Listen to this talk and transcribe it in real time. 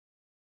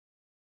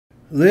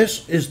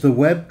This is the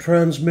web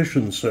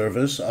transmission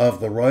service of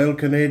the Royal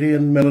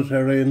Canadian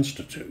Military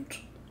Institute.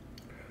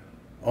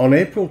 On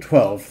April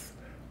 12th,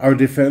 our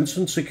Defence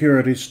and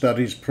Security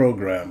Studies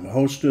program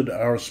hosted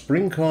our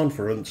spring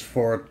conference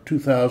for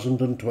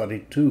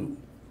 2022.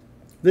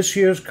 This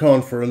year's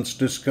conference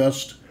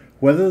discussed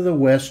whether the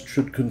West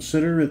should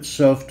consider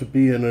itself to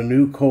be in a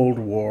new Cold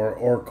War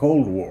or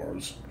Cold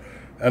Wars,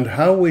 and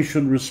how we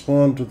should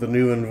respond to the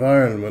new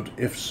environment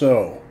if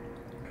so.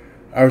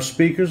 Our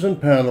speakers and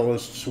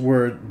panelists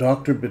were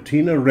Dr.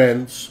 Bettina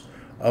Renz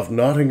of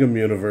Nottingham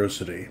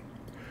University,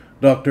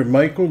 Dr.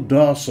 Michael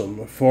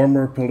Dawson,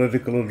 former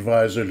political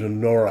advisor to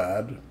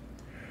NORAD,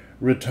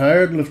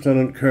 retired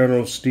Lieutenant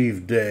Colonel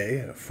Steve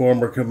Day,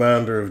 former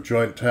commander of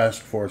Joint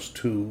Task Force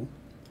 2,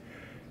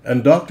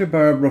 and Dr.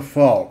 Barbara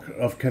Falk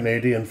of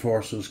Canadian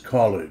Forces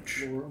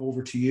College.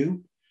 Over to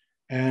you,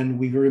 and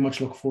we very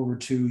much look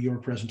forward to your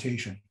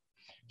presentation.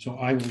 So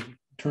I will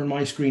turn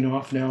my screen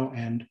off now,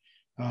 and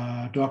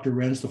Dr.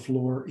 Renz, the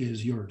floor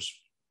is yours.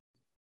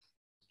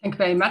 Thank you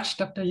very much,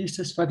 Dr.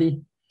 Eustace, for the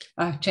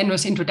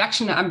generous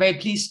introduction. I'm very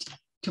pleased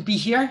to be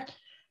here.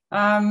 So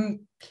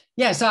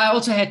I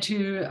also had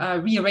to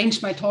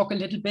rearrange my talk a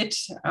little bit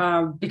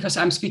because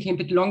I'm speaking a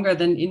bit longer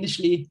than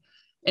initially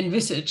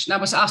envisaged. And I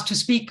was asked to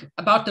speak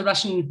about the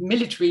Russian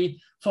military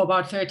for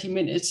about 30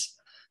 minutes.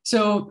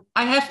 So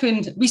I have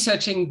been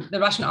researching the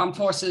Russian armed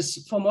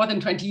forces for more than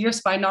 20 years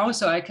by now,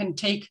 so I can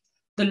take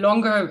the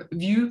longer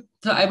view.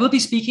 So I will be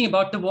speaking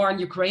about the war in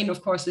Ukraine.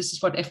 Of course, this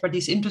is what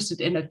everybody's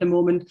interested in at the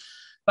moment.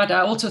 But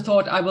I also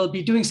thought I will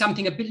be doing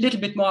something little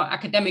bit more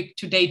academic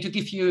today to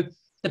give you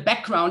the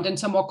background and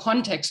some more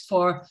context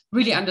for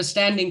really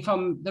understanding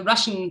from the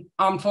Russian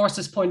armed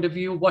forces point of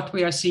view what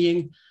we are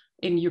seeing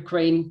in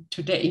Ukraine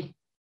today.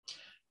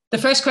 The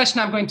first question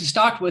I'm going to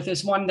start with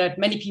is one that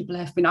many people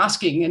have been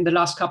asking in the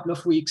last couple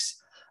of weeks.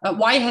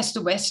 Why has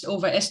the West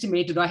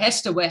overestimated, or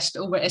has the West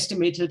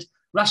overestimated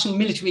Russian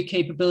military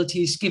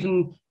capabilities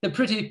given the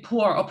pretty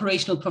poor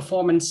operational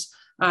performance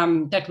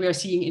that we are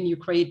seeing in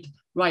Ukraine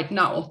right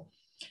now?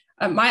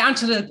 My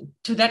answer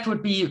to that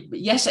would be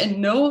yes and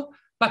no,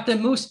 but the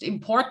most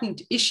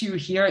important issue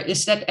here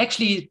is that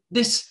actually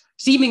this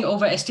seeming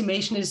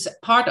overestimation is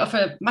part of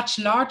a much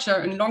larger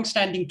and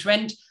long-standing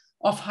trend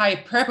of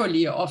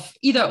hyperbole, of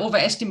either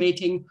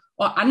overestimating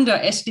or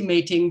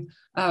underestimating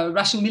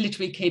Russian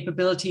military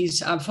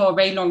capabilities for a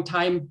very long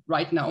time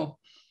right now.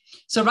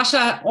 So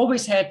Russia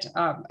always had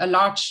a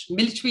large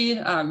military,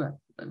 a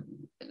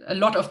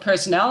lot of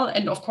personnel,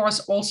 and of course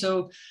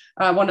also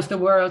one of the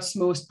world's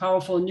most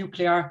powerful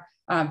nuclear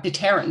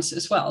deterrents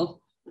as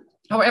well.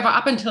 However,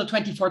 up until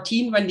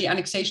 2014, when the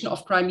annexation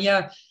of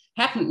Crimea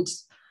happened,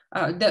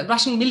 the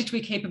Russian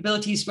military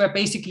capabilities were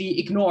basically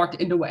ignored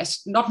in the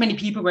West. Not many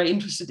people were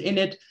interested in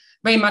it.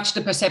 Very much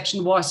the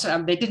perception was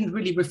they didn't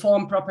really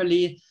reform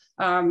properly.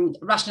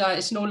 Russia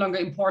is no longer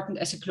important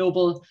as a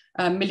global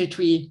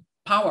military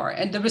power.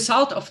 And the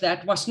result of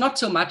that was not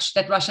so much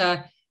that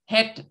Russia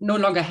no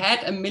longer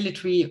had a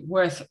military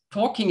worth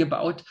talking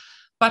about,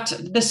 but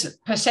this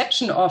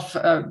perception of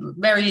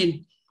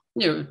that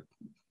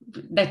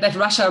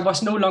Russia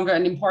was no longer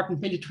an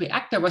important military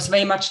actor was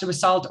very much the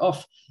result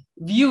of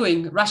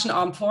viewing Russian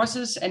armed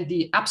forces and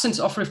the absence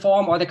of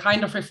reform or the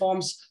kind of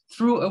reforms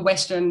through a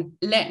Western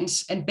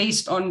lens and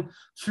based on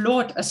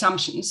flawed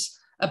assumptions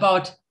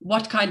about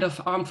what kind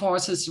of armed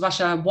forces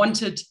Russia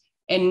wanted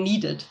and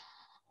needed.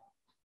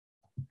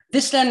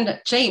 This then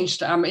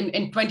changed.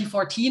 In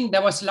 2014,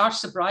 there was large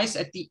surprise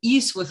at the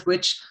ease with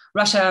which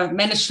Russia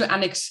managed to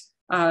annex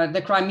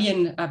the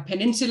Crimean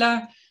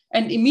Peninsula.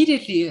 And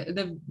immediately,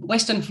 the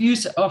Western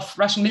views of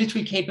Russian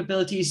military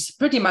capabilities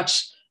pretty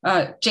much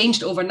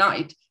changed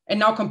overnight and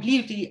now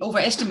completely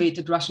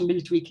overestimated Russian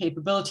military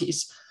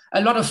capabilities.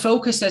 A lot of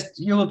focus, as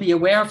you will be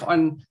aware of,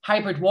 on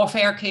hybrid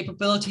warfare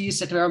capabilities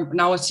that are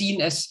now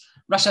seen as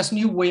Russia's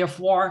new way of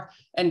war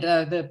and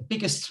the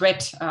biggest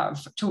threat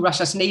to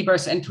Russia's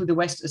neighbors and to the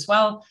West as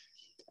well.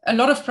 A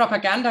lot of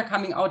propaganda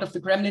coming out of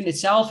the Kremlin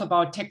itself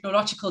about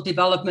technological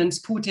developments,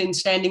 Putin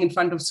standing in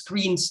front of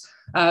screens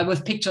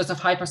with pictures of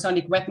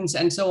hypersonic weapons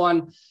and so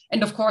on.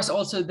 And of course,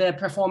 also the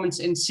performance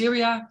in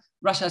Syria,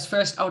 Russia's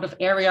first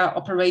out-of-area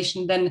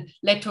operation, then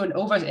led to an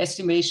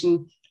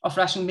overestimation of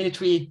Russian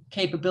military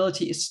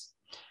capabilities.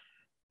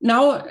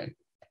 Now,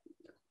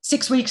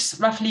 6 weeks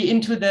roughly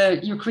into the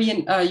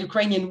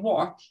Ukrainian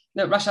war,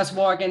 Russia's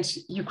war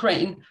against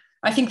Ukraine,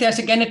 I think there's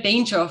again a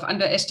danger of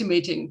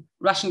underestimating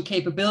Russian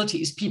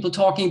capabilities, people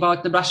talking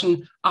about the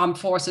Russian armed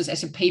forces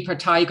as a paper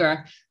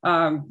tiger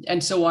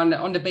and so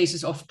on the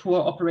basis of poor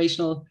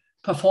operational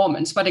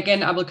performance. But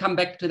again, I will come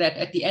back to that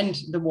at the end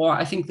of the war.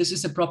 I think this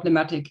is a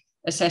problematic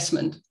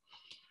assessment.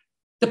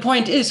 The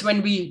point is,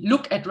 when we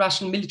look at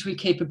Russian military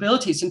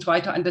capabilities and try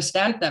to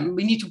understand them,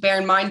 we need to bear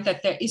in mind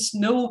that there is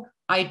no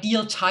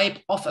ideal type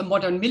of a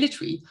modern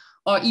military,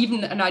 or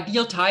even an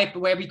ideal type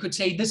where we could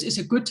say this is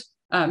a good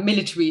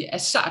military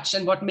as such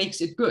and what makes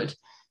it good.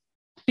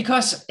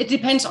 Because it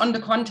depends on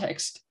the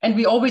context. And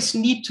we always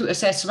need to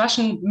assess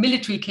Russian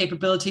military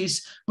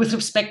capabilities with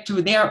respect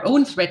to their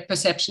own threat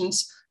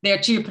perceptions their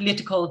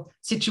geopolitical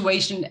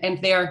situation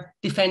and their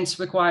defense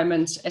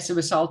requirements as a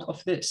result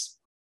of this.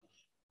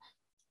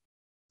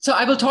 So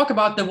I will talk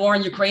about the war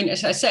in Ukraine,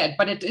 as I said,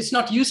 but it is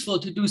not useful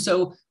to do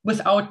so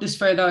without this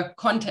further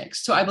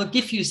context. So I will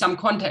give you some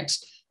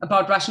context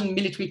about Russian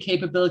military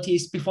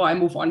capabilities before I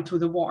move on to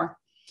the war.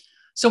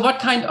 So what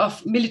kind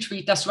of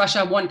military does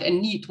Russia want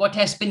and need? What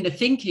has been the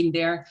thinking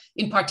there,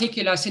 in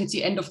particular, since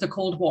the end of the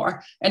Cold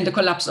War and the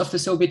collapse of the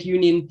Soviet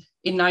Union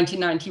in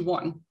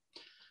 1991?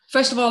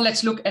 First of all,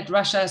 let's look at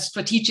Russia's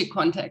strategic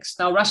context.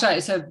 Now, Russia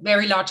is a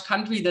very large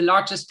country, the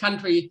largest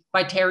country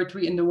by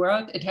territory in the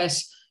world. It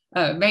has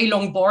very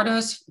long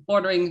borders,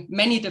 bordering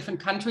many different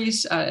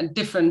countries and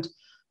different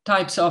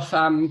types of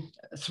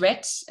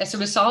threats as a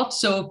result.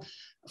 So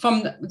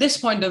from this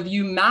point of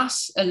view,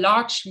 a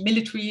large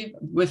military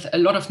with a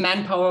lot of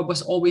manpower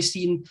was always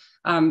seen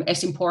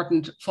as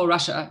important for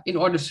Russia in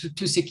order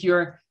to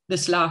secure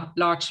this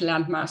large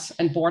landmass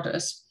and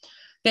borders.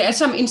 There is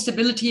some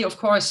instability, of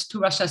course, to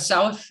Russia's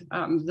south,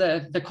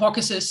 the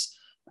Caucasus,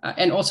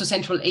 and also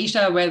Central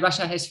Asia, where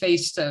Russia has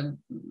faced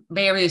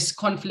various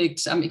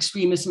conflicts,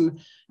 extremism,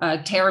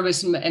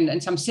 terrorism,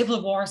 and some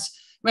civil wars,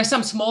 where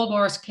some small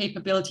wars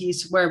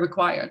capabilities were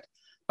required.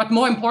 But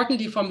more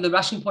importantly, from the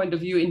Russian point of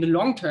view, in the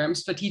long term,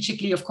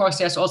 strategically, of course,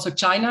 there's also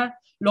China,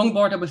 long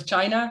border with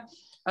China.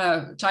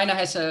 China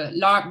has a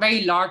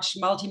very large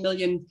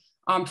multi-million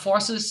armed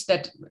forces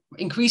that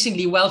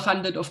increasingly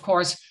well-funded, of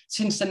course,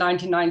 since the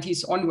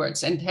 1990s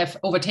onwards, and have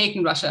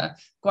overtaken Russia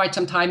quite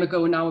some time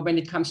ago now when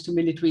it comes to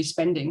military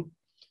spending.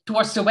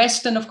 Towards the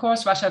West, and of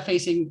course, Russia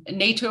facing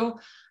NATO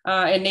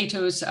and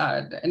NATO's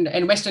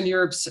and Western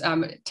Europe's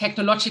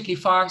technologically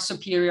far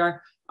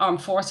superior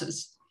armed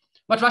forces.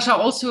 What Russia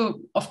also,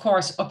 of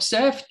course,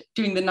 observed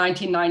during the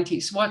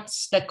 1990s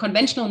was that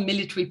conventional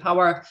military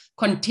power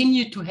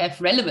continued to have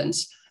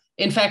relevance.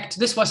 In fact,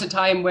 this was a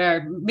time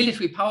where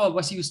military power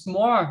was used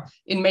more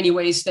in many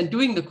ways than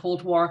during the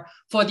Cold War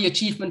for the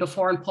achievement of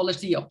foreign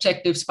policy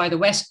objectives by the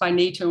West, by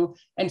NATO,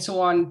 and so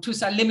on, to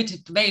some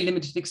very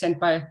limited extent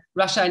by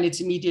Russia and its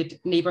immediate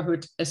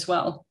neighborhood as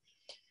well.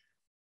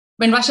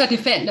 When Russia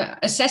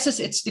assesses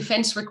its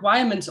defense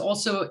requirements,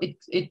 also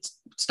it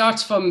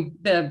starts from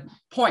the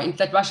point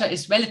that Russia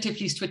is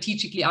relatively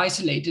strategically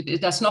isolated.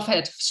 It does not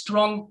have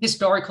strong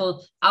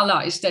historical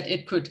allies that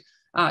it could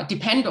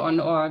depend on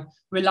or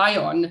rely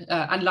on,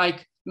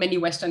 unlike many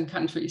Western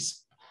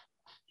countries.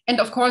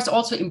 And of course,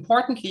 also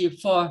importantly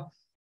for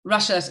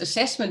Russia's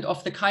assessment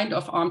of the kind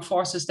of armed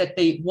forces that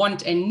they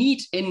want and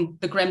need in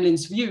the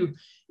Kremlin's view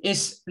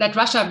is that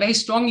Russia very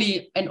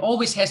strongly and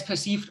always has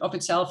perceived of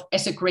itself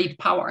as a great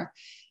power.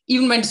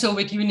 Even when the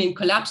Soviet Union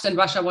collapsed and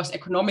Russia was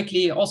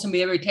economically, also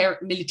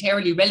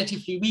militarily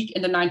relatively weak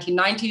in the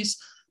 1990s,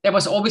 there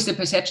was always the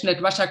perception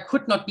that Russia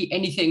could not be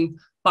anything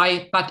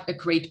but a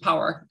great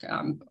power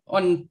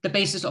on the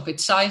basis of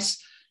its size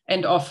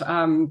and of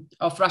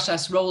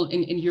Russia's role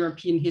in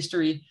European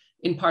history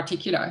in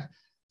particular.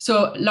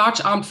 So large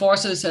armed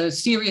forces, a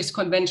serious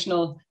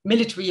conventional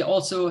military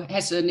also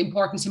has an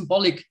important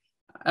symbolic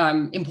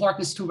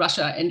importance to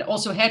Russia, and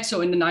also had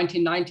so in the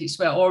 1990s,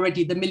 where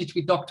already the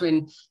military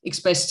doctrine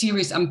expressed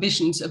serious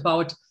ambitions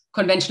about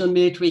conventional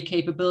military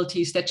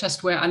capabilities that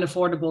just were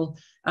unaffordable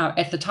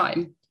at the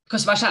time.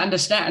 Because Russia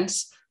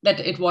understands that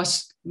it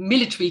was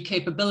military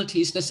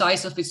capabilities, the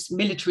size of its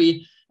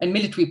military and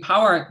military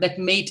power that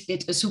made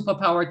it a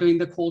superpower during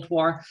the Cold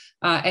War.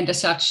 And as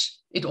such,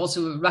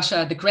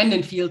 the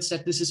Kremlin feels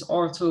that this is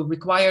also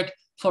required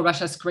for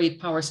Russia's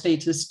great power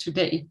status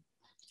today.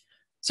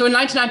 So in the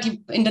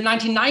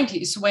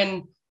 1990s,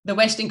 when the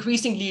West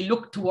increasingly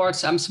looked towards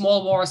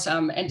small wars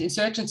and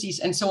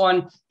insurgencies and so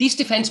on, these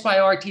defense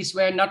priorities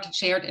were not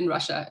shared in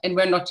Russia and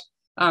were not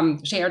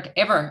shared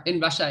ever in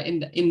Russia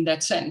in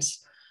that sense.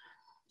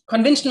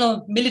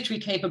 Conventional military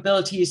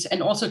capabilities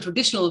and also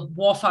traditional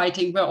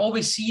warfighting were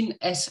always seen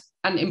as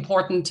an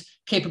important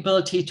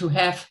capability to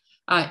have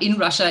in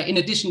Russia, in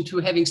addition to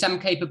having some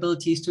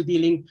capabilities to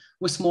dealing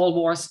with small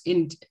wars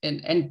and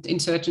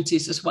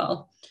insurgencies as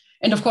well.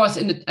 And of course,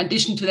 in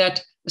addition to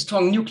that, a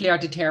strong nuclear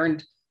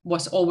deterrent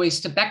was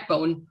always the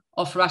backbone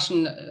of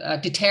Russian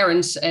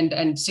deterrence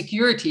and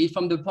security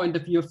from the point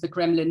of view of the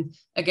Kremlin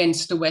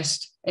against the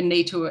West and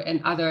NATO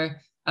and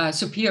other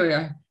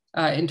superior,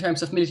 in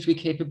terms of military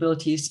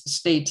capabilities,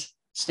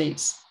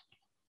 states.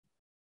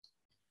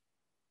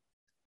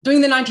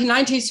 During the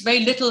 1990s, very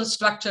little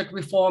structured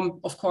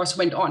reform, of course,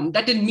 went on.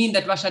 That didn't mean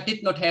that Russia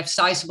did not have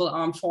sizable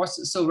armed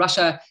forces. So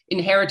Russia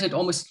inherited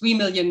almost 3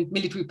 million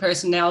military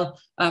personnel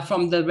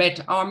from the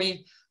Red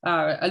Army,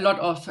 a lot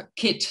of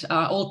kit,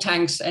 old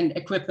tanks and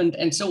equipment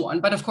and so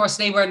on. But of course,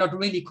 they were not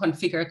really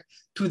configured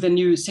to the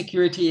new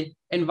security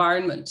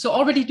environment. So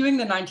already during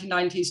the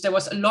 1990s, there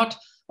was a lot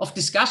of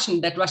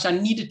discussion that Russia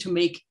needed to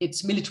make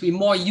its military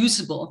more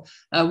usable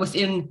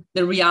within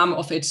the realm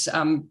of its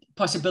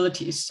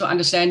possibilities. So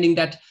understanding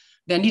that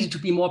there needed to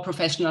be more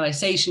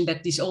professionalization,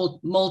 that these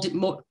old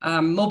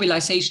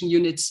mobilization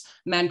units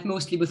manned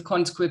mostly with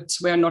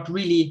conscripts were not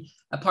really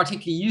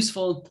particularly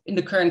useful in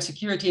the current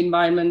security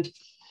environment.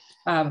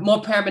 More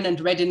permanent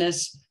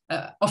readiness,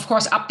 of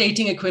course,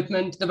 updating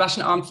equipment. The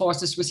Russian armed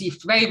forces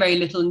received very, very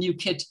little new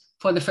kit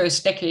for the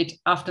first decade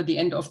after the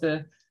end of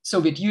the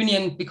Soviet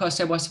Union, because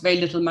there was very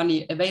little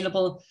money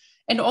available.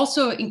 And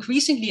also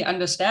increasingly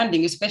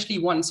understanding, especially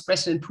once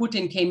President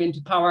Putin came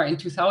into power in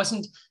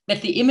 2000,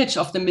 that the image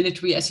of the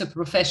military as a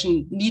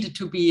profession needed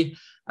to be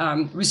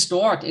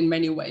restored in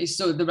many ways.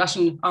 So the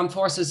Russian armed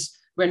forces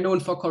were known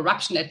for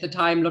corruption at the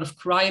time, a lot of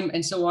crime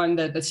and so on.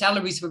 The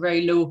salaries were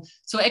very low.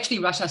 So actually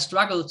Russia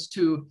struggled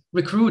to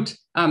recruit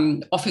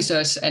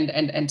officers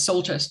and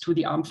soldiers to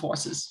the armed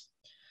forces.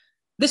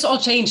 This all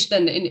changed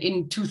then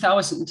in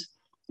 2000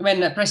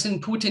 when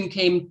President Putin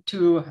came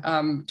to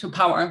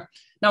power.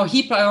 Now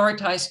he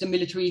prioritized the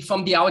military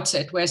from the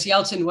outset, whereas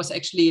Yeltsin was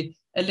actually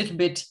a little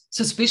bit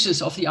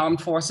suspicious of the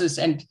armed forces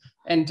and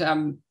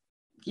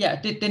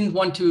didn't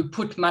want to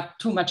put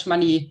too much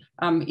money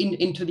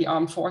into the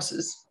armed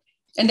forces.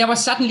 And there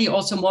was suddenly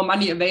also more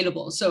money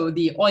available. So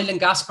the oil and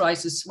gas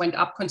prices went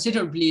up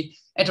considerably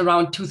at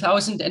around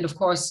 2000. And of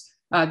course,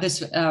 this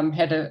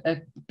had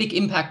a big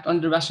impact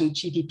on the Russian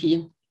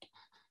GDP.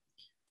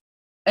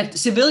 A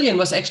civilian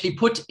was actually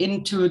put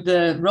into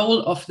the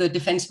role of the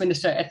defense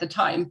minister at the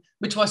time,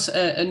 which was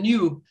a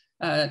new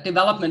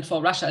development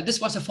for Russia.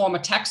 This was a former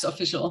tax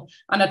official,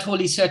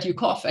 Anatoly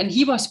Serdyukov, and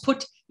he was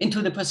put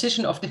into the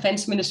position of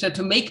defense minister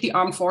to make the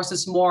armed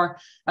forces more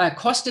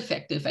cost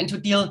effective and to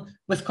deal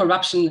with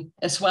corruption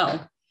as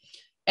well.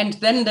 And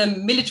then the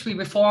military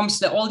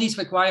reforms, all these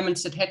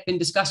requirements that had been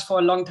discussed for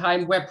a long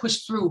time were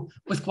pushed through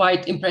with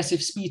quite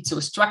impressive speed. So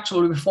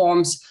structural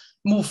reforms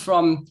moved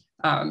from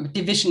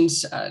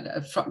divisions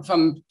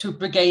to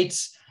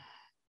brigades,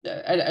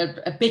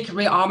 a big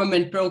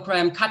rearmament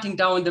program, cutting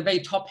down the very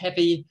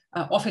top-heavy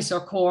officer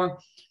corps,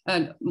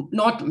 and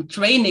not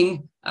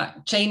training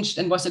changed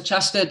and was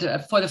adjusted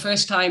for the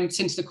first time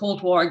since the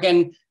Cold War.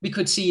 Again, we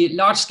could see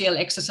large-scale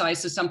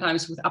exercises,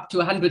 sometimes with up to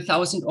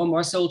 100,000 or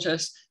more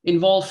soldiers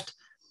involved.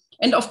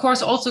 And of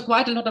course, also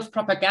quite a lot of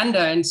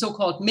propaganda and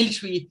so-called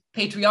military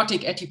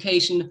patriotic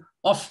education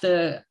of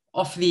the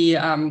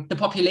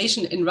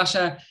population in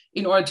Russia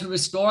in order to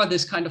restore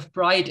this kind of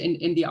pride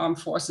in the armed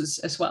forces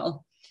as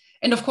well.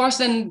 And of course,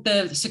 then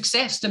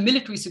the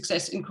military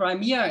success in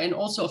Crimea and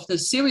also of the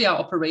Syria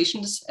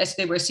operations, as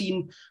they were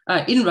seen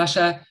in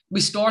Russia,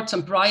 restored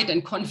some pride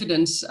and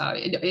confidence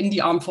in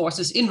the armed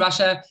forces in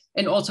Russia,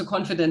 and also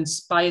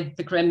confidence by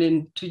the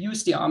Kremlin to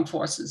use the armed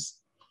forces.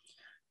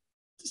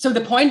 So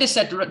the point is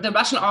that the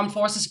Russian armed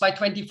forces by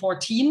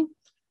 2014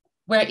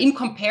 were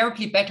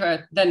incomparably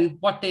better than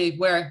what they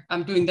were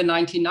during the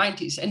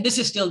 1990s. And this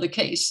is still the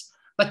case.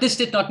 But this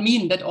did not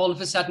mean that all of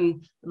a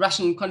sudden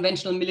Russian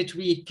conventional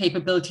military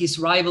capabilities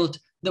rivaled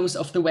those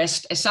of the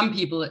West, as some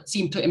people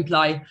seem to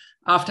imply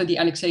after the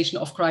annexation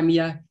of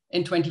Crimea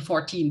in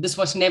 2014. This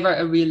was never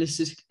a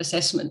realistic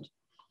assessment.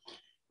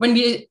 When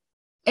we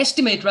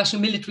estimate Russian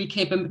military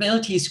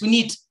capabilities, we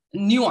need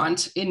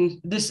nuance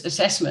in this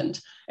assessment.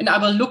 And I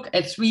will look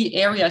at three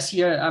areas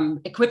here: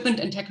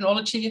 equipment and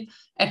technology,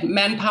 at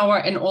manpower,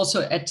 and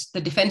also at the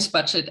defense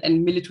budget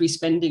and military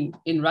spending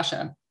in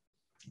Russia.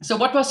 So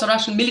what was the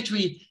Russian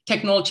military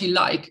technology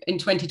like in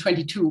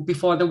 2022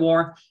 before the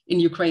war in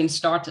Ukraine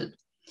started?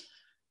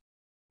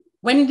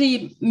 When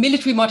the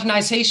military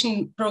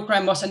modernization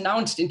program was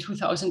announced in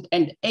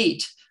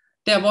 2008,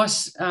 there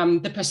was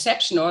the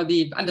perception or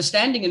the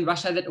understanding in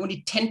Russia that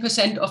only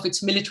 10% of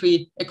its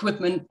military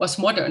equipment was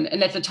modern.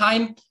 And at the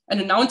time, an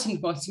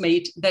announcement was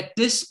made that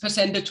this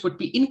percentage would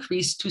be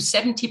increased to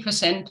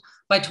 70%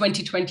 by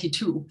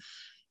 2022.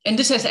 And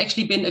this has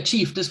actually been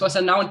achieved. This was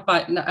announced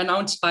by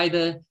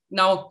the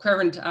now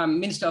current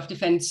Minister of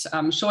Defense,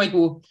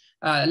 Shoigu,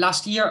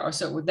 last year or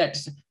so, that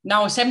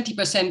now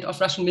 70% of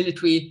Russian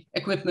military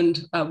equipment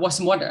was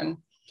modern.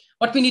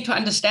 What we need to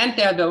understand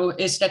there, though,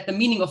 is that the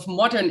meaning of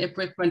modern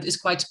equipment is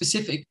quite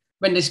specific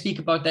when they speak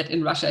about that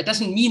in Russia. It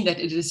doesn't mean that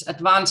it is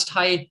advanced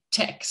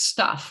high-tech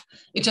stuff.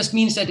 It just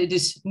means that it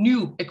is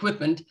new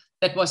equipment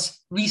that was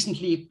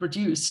recently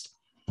produced.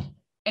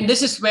 And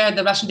this is where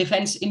the Russian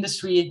defense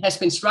industry has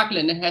been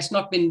struggling and has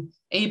not been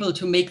able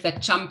to make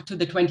that jump to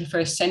the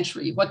 21st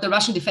century. What the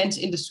Russian defense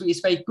industry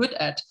is very good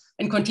at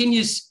and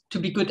continues to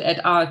be good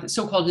at are the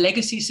so-called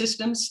legacy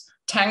systems,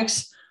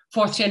 tanks,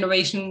 fourth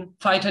generation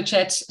fighter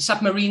jets,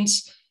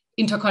 submarines,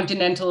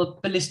 intercontinental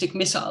ballistic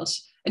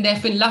missiles. And they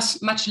have been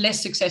much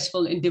less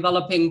successful in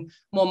developing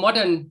more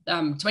modern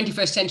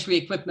 21st century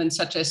equipment,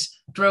 such as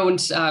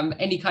drones,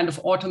 any kind of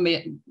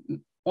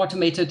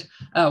automated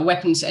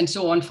weapons and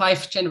so on,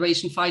 5th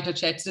generation fighter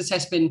jets. This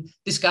has been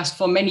discussed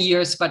for many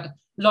years, but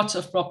lots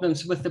of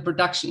problems with the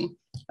production,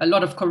 a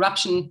lot of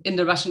corruption in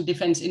the Russian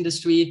defense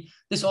industry.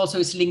 This also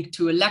is linked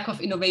to a lack of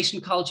innovation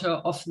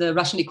culture of the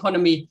Russian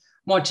economy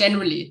more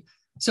generally.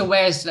 So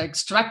whereas like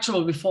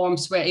structural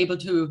reforms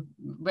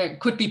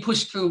could be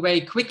pushed through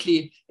very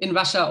quickly in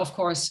Russia, of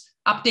course,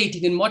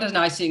 updating and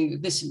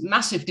modernizing this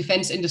massive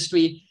defense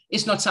industry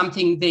is not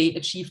something they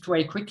achieved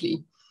very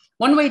quickly.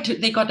 One way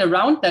they got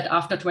around that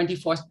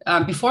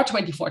before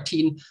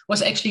 2014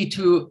 was actually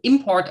to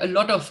import a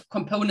lot of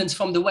components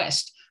from the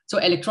West. So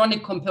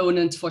electronic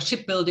components for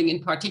shipbuilding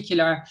in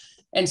particular,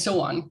 and so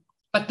on.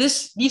 But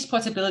these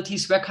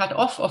possibilities were cut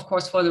off, of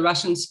course, for the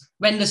Russians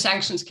when the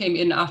sanctions came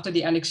in after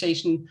the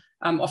annexation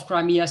of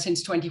Crimea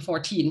since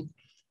 2014.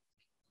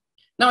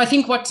 Now, I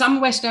think what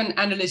some Western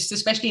analysts,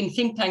 especially in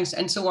think tanks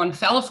and so on,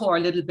 fell for a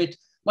little bit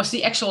was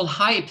the actual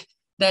hype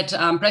that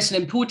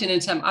President Putin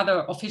and some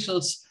other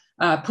officials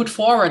put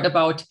forward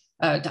about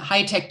the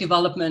high-tech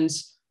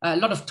developments, a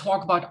lot of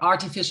talk about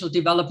artificial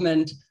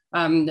development,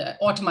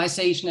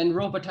 automation and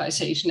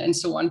robotization and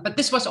so on. But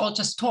this was all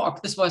just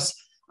talk. This was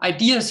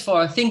ideas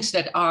for things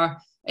that are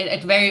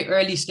at very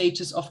early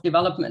stages of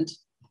development.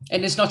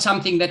 And it's not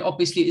something that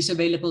obviously is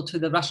available to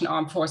the Russian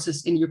armed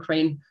forces in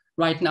Ukraine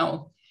right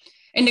now.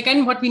 And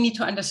again, what we need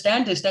to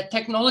understand is that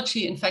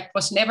technology, in fact,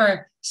 was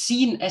never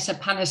seen as a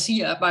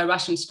panacea by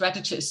Russian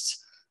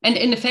strategists. And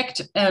in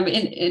effect,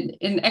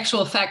 in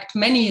actual fact,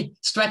 many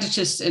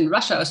strategists in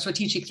Russia, or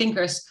strategic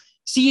thinkers,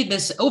 see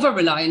this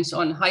over-reliance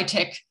on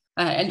high-tech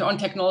and on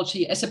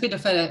technology as a bit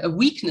of a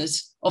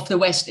weakness of the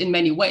West in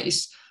many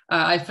ways.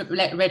 I've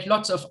read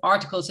lots of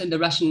articles in the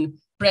Russian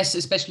press,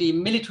 especially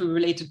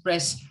military-related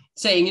press,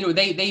 saying, you know,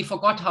 they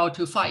forgot how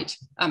to fight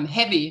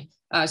heavy.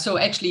 So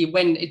actually,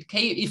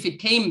 if it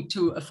came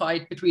to a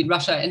fight between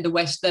Russia and the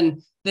West,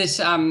 then this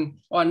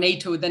or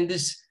NATO, then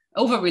this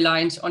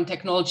over-reliance on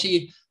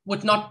technology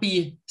would not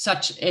be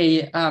such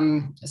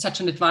an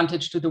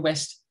advantage to the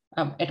West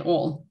at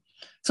all.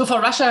 So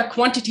for Russia,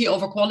 quantity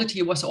over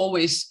quality was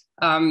always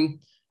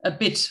a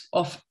bit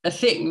of a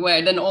thing,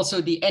 where then also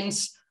the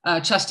ends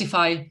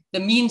justify the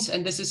means.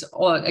 And this is,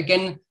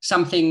 again,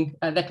 something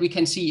that we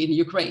can see in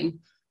Ukraine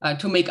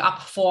to make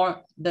up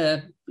for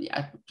the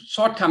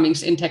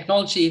shortcomings in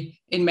technology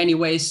in many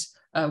ways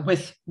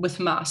with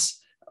mass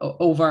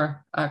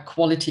over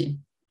quality.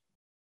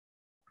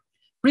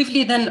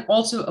 Briefly then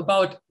also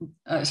about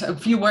a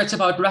few words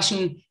about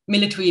Russian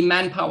military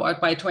manpower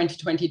by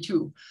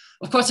 2022.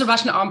 Of course, the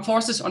Russian armed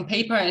forces on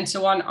paper and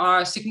so on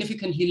are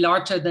significantly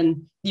larger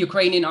than the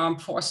Ukrainian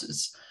armed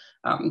forces.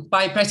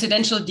 By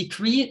presidential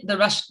decree,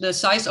 the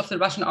size of the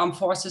Russian armed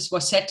forces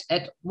was set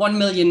at 1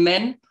 million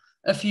men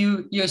a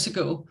few years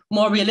ago.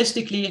 More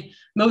realistically,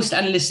 most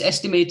analysts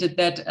estimated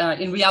that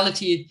in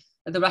reality,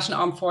 the Russian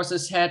armed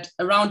forces had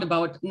around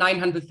about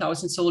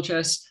 900,000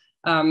 soldiers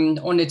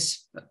on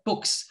its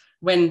books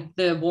when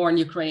the war in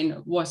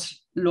Ukraine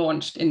was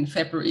launched in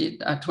February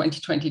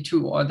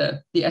 2022, or the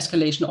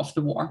escalation of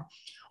the war.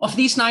 Of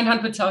these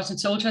 900,000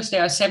 soldiers,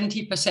 there are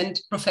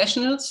 70%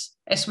 professionals,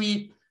 as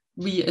we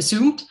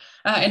assumed,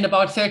 and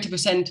about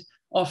 30%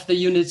 of the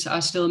units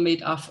are still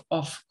made up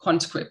of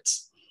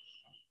conscripts.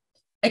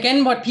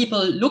 Again, what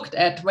people looked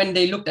at when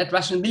they looked at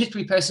Russian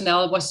military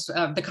personnel was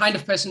the kind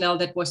of personnel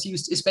that was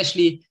used,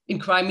 especially in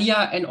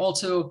Crimea and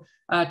also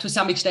to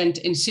some extent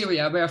in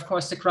Syria, where, of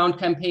course, the ground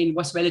campaign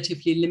was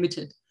relatively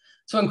limited.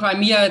 So in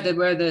Crimea, there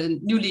were the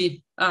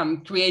newly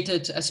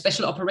created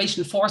special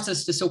operation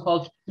forces, the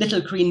so-called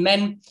Little Green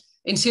Men.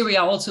 In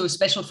Syria, also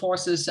special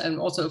forces, and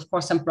also, of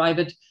course, some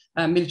private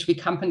military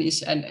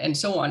companies and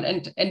so on.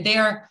 And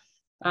their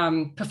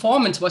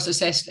performance was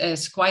assessed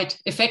as quite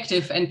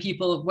effective, and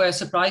people were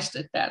surprised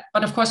at that.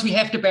 But of course, we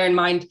have to bear in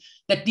mind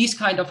that these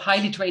kind of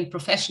highly trained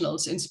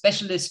professionals in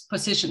specialist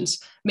positions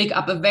make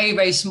up a very,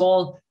 very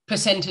small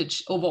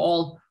percentage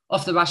overall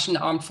of the Russian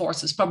armed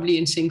forces, probably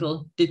in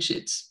single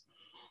digits.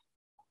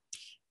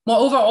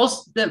 Moreover,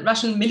 also, the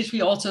Russian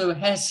military also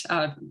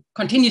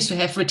continues to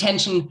have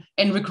retention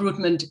and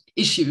recruitment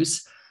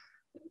issues.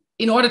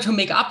 In order to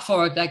make up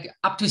for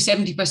up to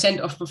 70%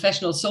 of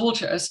professional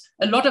soldiers,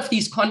 a lot of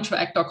these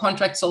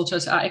contract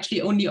soldiers are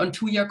actually only on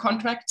 2-year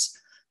contracts.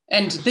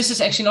 And this is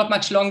actually not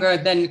much longer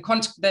than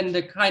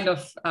the kind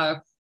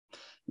of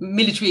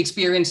military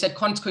experience that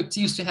conscripts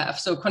used to have.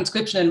 So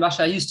conscription in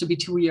Russia used to be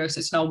 2 years,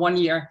 it's now 1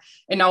 year.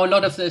 And now a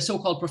lot of the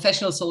so-called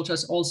professional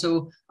soldiers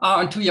also are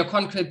on 2-year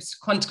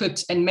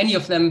conscripts, and many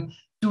of them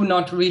do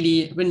not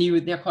really renew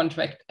their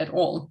contract at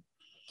all.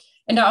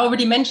 And I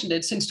already mentioned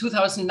it, since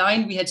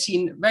 2009, we had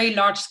seen very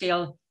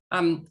large-scale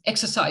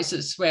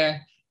exercises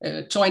where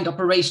joint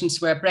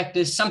operations were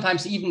practiced,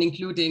 sometimes even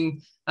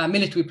including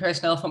military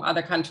personnel from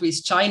other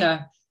countries,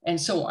 China, and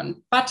so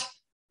on. But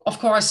of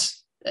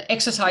course,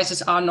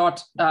 exercises are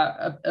not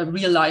a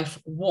real-life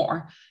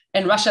war.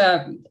 And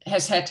Russia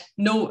has had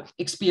no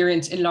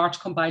experience in large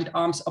combined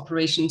arms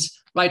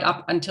operations right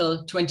up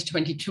until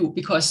 2022,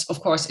 because,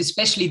 of course,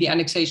 especially the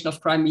annexation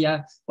of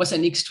Crimea was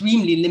an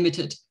extremely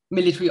limited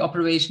military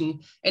operation.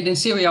 And in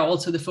Syria,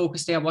 also the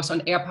focus there was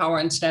on air power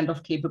and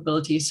standoff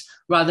capabilities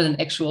rather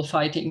than actual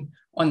fighting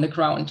on the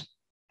ground.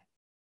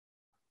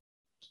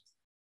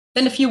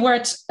 Then a few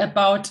words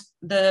about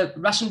the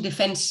Russian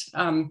defense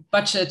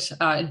budget,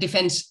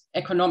 defense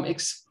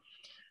economics.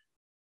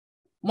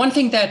 One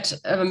thing that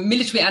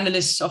military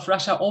analysts of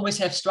Russia always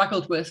have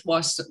struggled with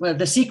was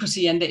the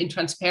secrecy and the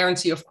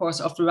intransparency, of course,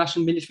 of the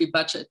Russian military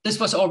budget.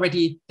 This was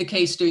already the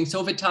case during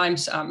Soviet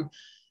times,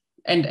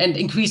 and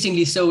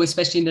increasingly so,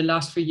 especially in the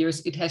last few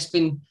years. It has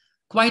been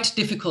quite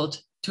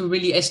difficult to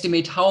really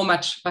estimate how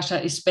much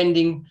Russia is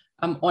spending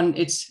on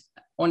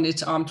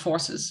its armed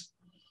forces.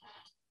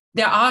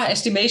 There are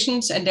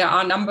estimations and there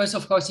are numbers.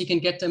 Of course, you can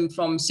get them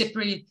from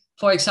SIPRI,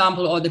 for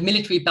example, or the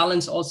Military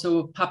Balance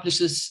also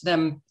publishes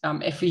them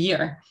every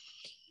year.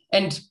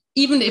 And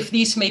even if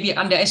these maybe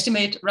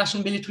underestimate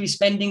Russian military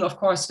spending, of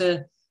course,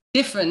 the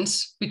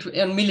difference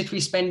between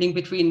military spending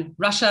between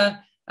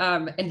Russia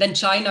and then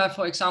China,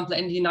 for example,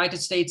 and the United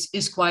States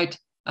is quite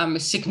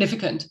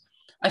significant.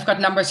 I've got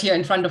numbers here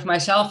in front of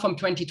myself from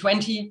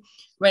 2020,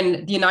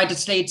 when the United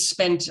States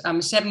spent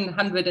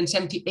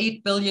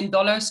 $778 billion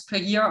per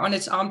year on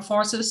its armed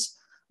forces,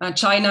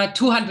 China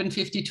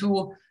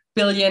 $252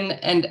 billion,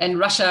 and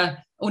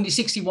Russia only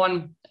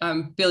 $61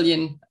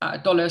 billion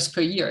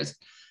per year.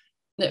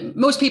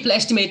 Most people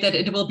estimate that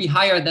it will be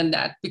higher than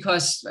that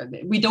because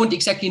we don't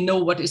exactly know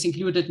what is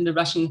included in the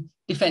Russian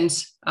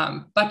defense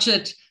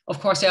budget. Of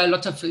course, there are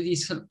lots of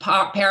these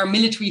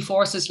paramilitary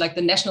forces like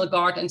the National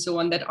Guard and so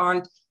on that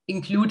aren't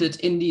included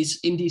in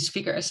these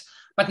figures.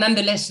 But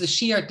nonetheless, the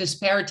sheer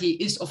disparity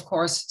is, of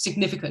course,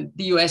 significant.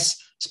 The US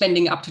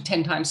spending up to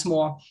 10 times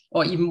more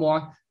or even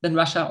more than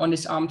Russia on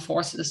its armed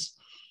forces.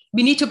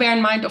 We need to bear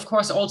in mind, of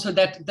course, also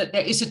that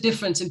there is a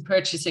difference in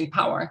purchasing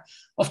power.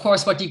 Of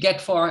course, what you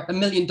get for $1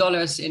 million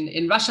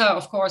in Russia,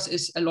 of course,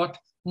 is a lot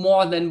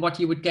more than what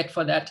you would get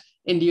for that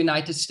in the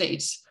United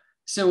States.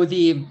 So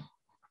the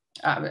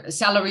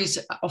salaries,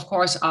 of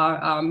course,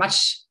 are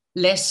much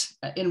less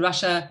in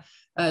Russia.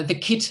 The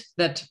kit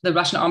that the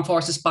Russian armed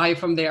forces buy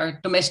from their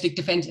domestic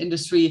defense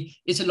industry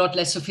is a lot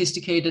less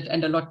sophisticated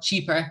and a lot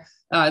cheaper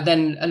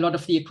than a lot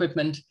of the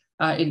equipment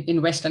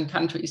in Western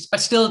countries. But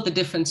still, the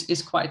difference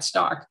is quite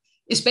stark,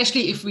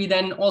 especially if we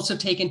then also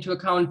take into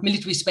account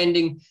military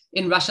spending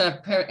in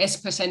Russia as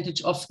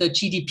percentage of the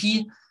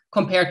GDP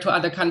compared to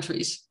other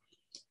countries.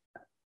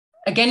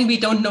 Again, we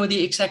don't know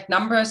the exact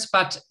numbers,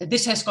 but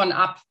this has gone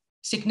up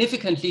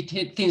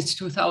significantly since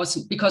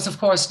 2000 because, of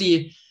course,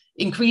 the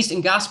increase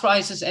in gas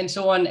prices and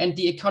so on, and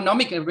the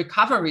economic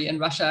recovery in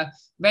Russia,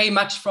 very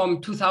much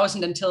from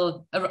 2000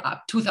 until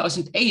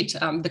 2008,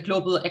 the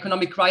global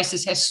economic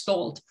crisis has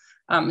stalled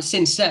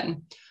since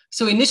then.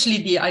 So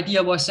initially, the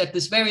idea was that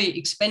this very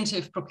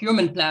expensive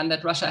procurement plan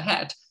that Russia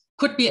had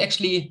could be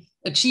actually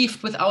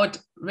achieved without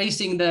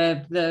raising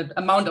the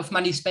amount of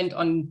money spent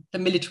on the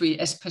military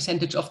as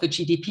percentage of the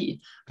GDP.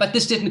 But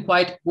this didn't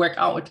quite work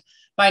out.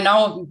 By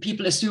now,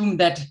 people assume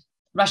that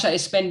Russia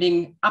is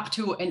spending up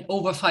to and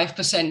over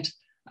 5%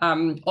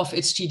 of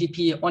its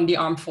GDP on the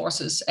armed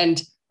forces.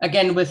 And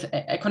again, with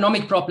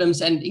economic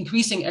problems and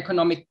increasing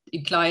economic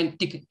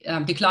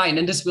decline,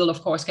 and this will,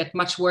 of course, get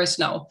much worse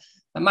now,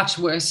 much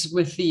worse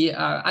with the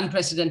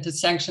unprecedented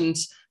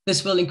sanctions.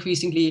 This will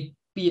increasingly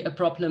be a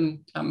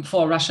problem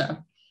for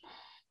Russia.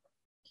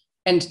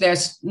 And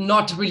there's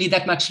not really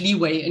that much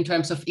leeway in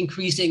terms of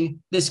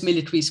increasing this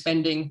military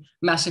spending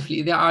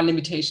massively. There are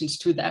limitations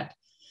to that.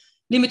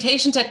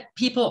 Limitations that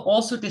people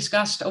also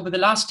discussed over the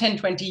last 10,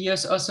 20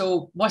 years or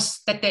so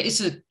was that there is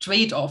a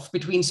trade-off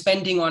between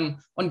spending on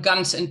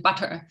guns and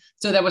butter.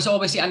 So there was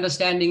always the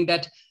understanding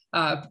that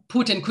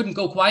Putin couldn't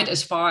go quite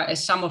as far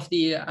as some of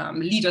the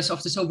leaders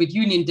of the Soviet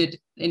Union did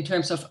in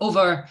terms of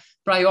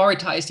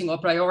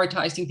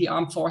prioritizing the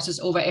armed forces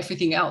over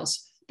everything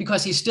else,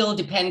 because he still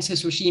depends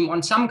his regime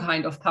on some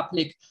kind of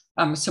public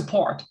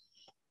support.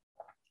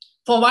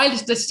 For a while,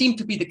 this seemed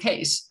to be the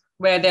case,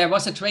 where there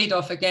was a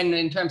trade-off again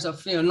in terms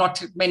of,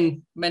 not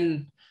when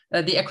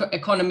the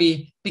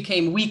economy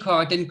became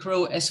weaker, didn't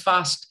grow as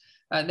fast.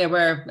 There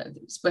were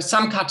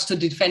some cuts to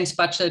the defense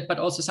budget, but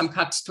also some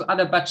cuts to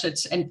other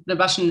budgets, and the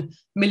Russian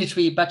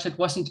military budget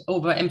wasn't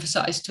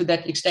overemphasized to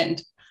that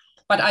extent.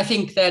 But I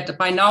think that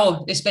by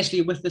now,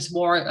 especially with this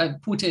war,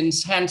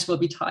 Putin's hands will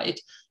be tied.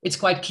 It's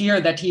quite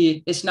clear that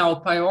he is now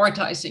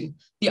prioritizing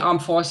the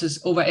armed forces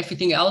over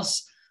everything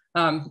else.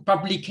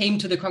 Probably came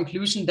to the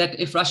conclusion that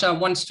if Russia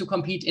wants to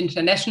compete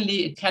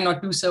internationally, it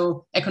cannot do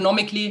so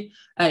economically.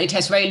 It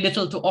has very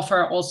little to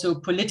offer also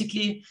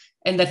politically,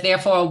 and that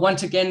therefore,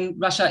 once again,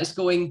 Russia is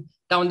going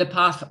down the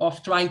path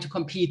of trying to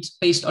compete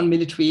based on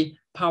military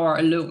power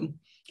alone.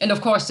 And of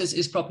course, this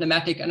is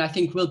problematic, and I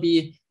think will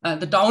be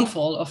the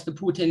downfall of the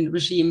Putin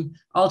regime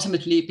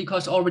ultimately,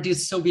 because already the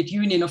Soviet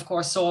Union, of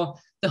course, saw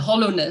the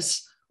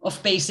hollowness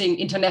of basing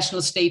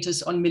international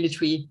status on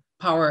military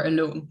power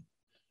alone.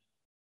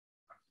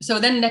 So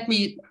then let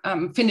me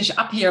finish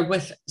up here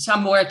with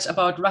some words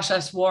about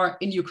Russia's war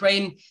in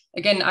Ukraine.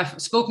 Again,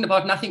 I've spoken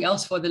about nothing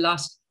else for the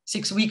last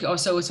 6 weeks or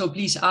so, so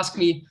please ask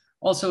me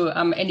also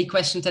any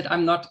questions that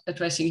I'm not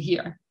addressing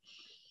here.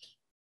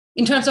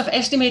 In terms of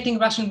estimating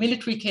Russian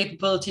military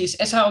capabilities,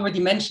 as I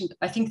already mentioned,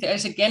 I think there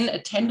is again a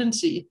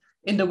tendency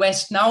in the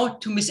West now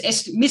to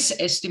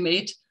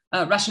misestimate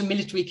Russian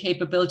military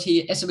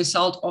capability as a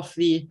result of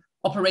the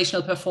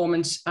operational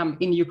performance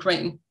in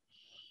Ukraine.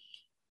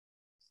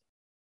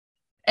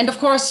 And of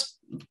course,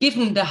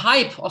 given the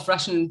hype of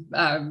Russian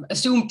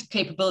assumed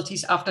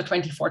capabilities after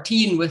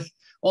 2014, with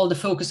all the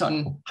focus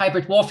on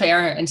hybrid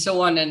warfare and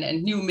so on,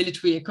 and new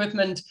military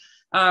equipment,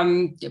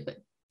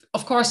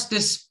 of course,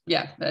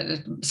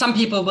 some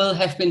people will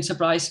have been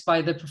surprised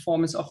by the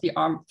performance of the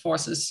armed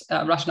forces,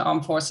 Russian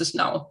armed forces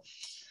now.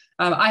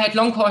 I had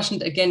long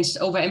cautioned against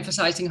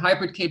overemphasizing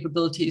hybrid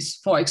capabilities,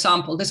 for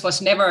example. This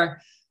was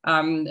never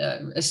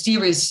a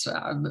serious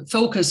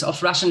focus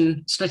of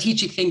Russian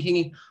strategic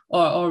thinking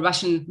or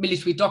Russian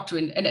military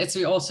doctrine. And as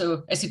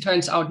it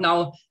turns out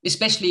now,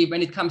 especially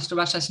when it comes to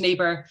Russia's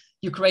neighbor,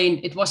 Ukraine,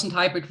 it wasn't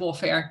hybrid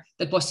warfare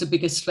that was the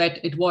biggest threat.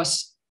 It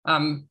was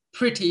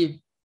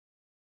pretty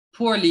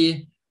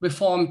poorly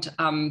reformed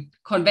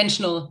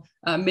conventional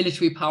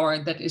military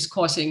power that is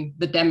causing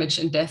the damage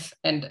and death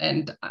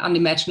and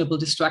unimaginable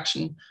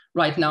destruction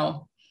right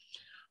now.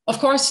 Of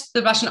course,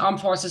 the Russian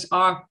armed forces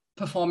are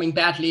performing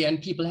badly,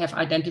 and people have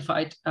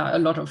identified a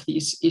lot of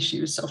these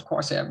issues. Of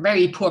course, a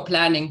very poor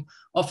planning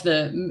of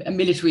the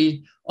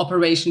military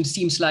operation.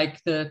 Seems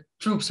like the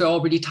troops were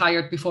already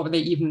tired before they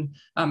even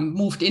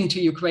moved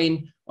into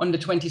Ukraine on the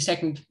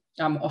 22nd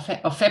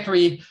of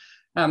February.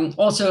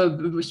 Also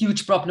a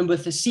huge problem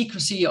with the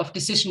secrecy of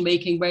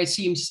decision-making, where it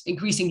seems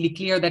increasingly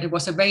clear that it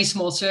was a very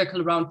small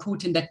circle around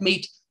Putin that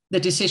made the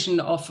decision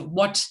of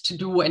what to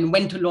do and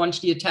when to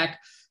launch the attack,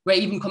 where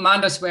even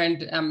commanders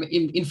weren't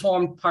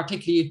informed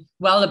particularly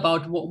well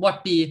about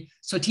what the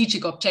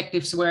strategic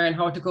objectives were and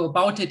how to go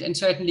about it. And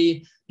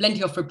certainly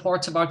plenty of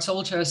reports about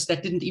soldiers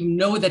that didn't even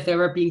know that they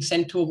were being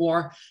sent to a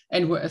war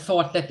and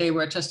thought that they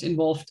were just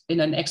involved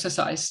in an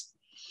exercise.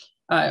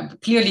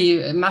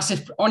 Clearly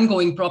massive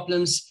ongoing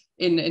problems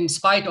in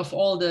spite of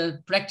all the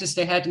practice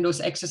they had in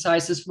those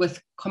exercises with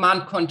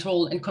command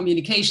control and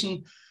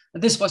communication.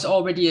 This was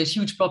already a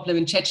huge problem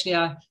in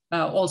Chechnya,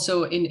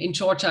 also in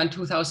Georgia in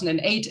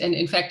 2008. And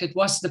in fact, it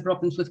was the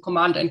problems with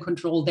command and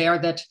control there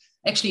that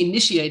actually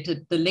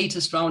initiated the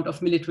latest round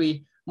of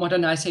military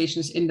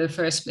modernizations in the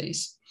first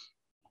place.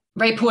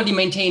 Very poorly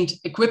maintained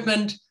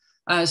equipment,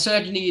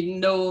 certainly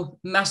no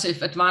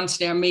massive advance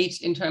there made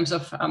in terms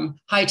of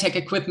high-tech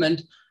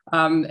equipment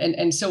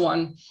and so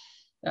on.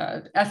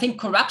 I think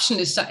corruption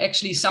is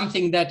actually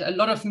something that a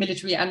lot of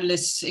military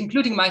analysts,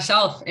 including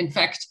myself, in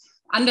fact,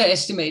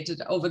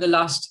 underestimated over the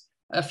last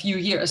few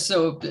years.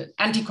 So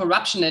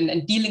anti-corruption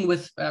and dealing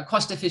with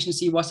cost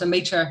efficiency was a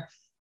major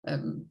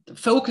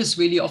focus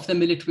really of the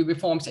military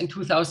reforms in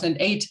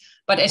 2008.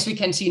 But as we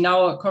can see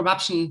now,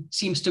 corruption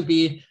seems to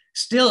be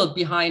still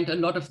behind a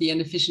lot of the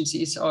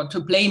inefficiencies, or to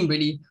blame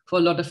really for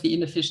a lot of the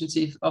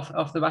inefficiencies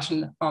of the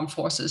Russian armed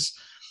forces.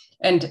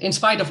 And in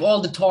spite of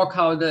all the talk,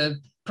 how the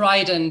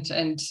pride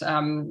and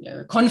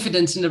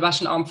confidence in the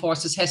Russian armed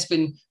forces has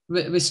been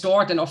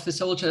restored, and of the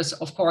soldiers,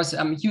 of course,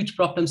 huge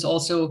problems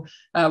also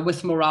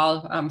with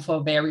morale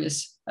for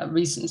various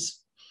reasons.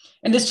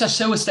 And this just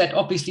shows that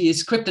obviously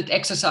scripted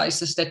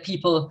exercises that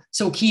people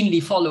so keenly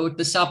followed,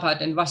 the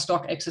Zapad and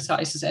Vostok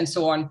exercises and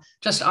so on,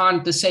 just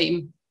aren't the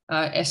same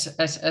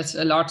as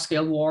a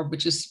large-scale war,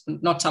 which is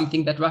not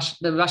something that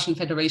the Russian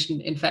Federation,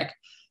 in fact,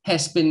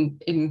 has been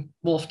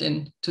involved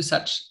in to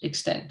such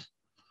extent.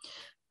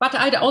 But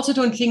I also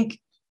don't think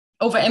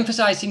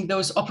overemphasizing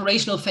those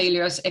operational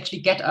failures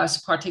actually get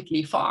us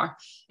particularly far.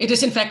 It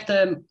is, in fact,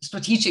 the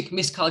strategic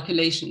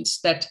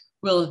miscalculations that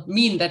will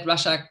mean that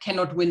Russia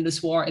cannot win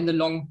this war in the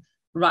long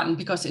run,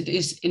 because it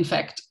is, in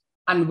fact,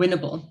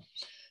 unwinnable.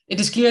 It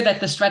is clear that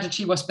the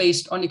strategy was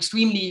based on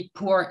extremely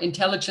poor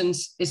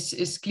intelligence.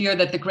 It's clear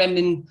that the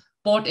Kremlin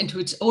bought into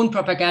its own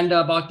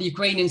propaganda about the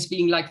Ukrainians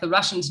being like the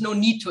Russians. No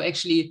need to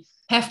actually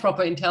have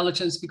proper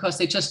intelligence, because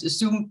they just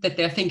assume that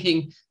they're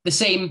thinking the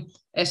same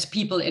as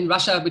people in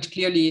Russia, which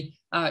clearly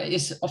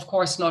is, of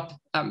course, not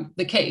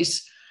the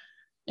case.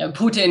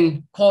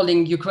 Putin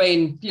calling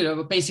Ukraine,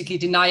 basically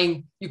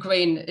denying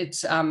Ukraine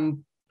its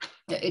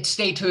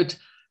statehood,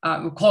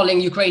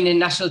 calling Ukrainian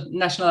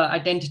national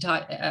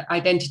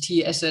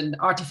identity as an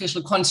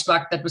artificial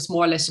construct that was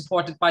more or less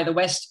supported by the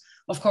West.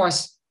 Of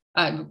course,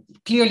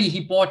 clearly he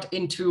bought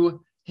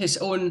into his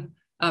own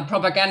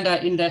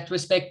propaganda in that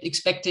respect,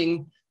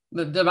 expecting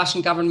the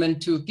Russian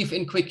government to give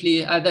in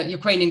quickly, the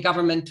Ukrainian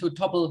government to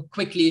topple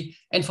quickly,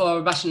 and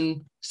for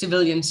Russian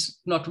civilians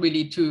not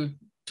really to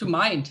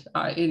mind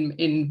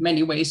in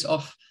many ways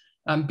of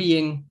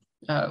being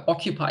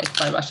occupied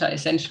by Russia,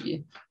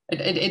 essentially.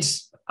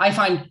 I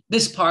find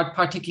this part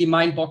particularly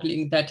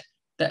mind-boggling, that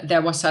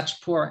there was such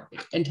poor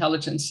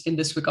intelligence in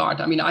this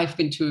regard. I mean, I've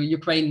been to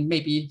Ukraine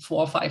maybe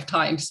 4 or 5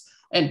 times,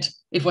 and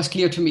it was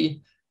clear to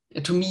me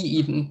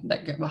even,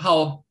 like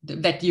how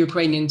that the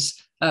Ukrainians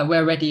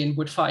were ready and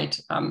would fight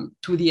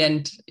to the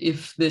end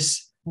if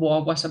this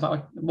war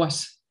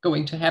was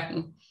going to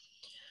happen.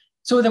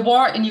 So the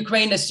war in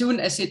Ukraine, as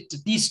soon as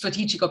these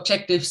strategic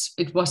objectives,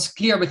 it was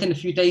clear within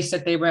a few days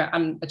that they were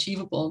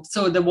unachievable.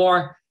 So the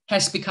war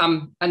has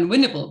become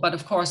unwinnable. But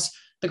of course,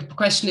 the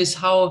question is,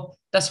 how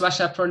does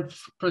Russia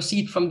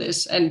proceed from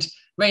this? And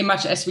very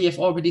much as we have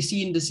already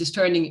seen, this is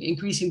turning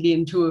increasingly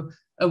into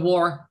a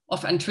war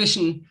of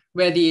attrition,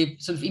 where the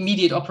sort of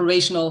immediate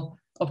operational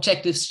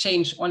objectives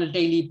change on a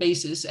daily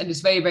basis. And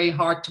it's very, very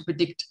hard to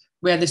predict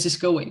where this is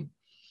going.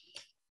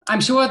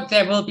 I'm sure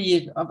there will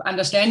be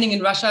understanding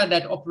in Russia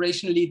that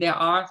operationally there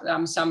are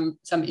some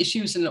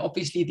issues, and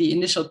obviously the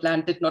initial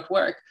plan did not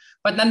work.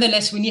 But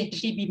nonetheless, we need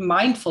to be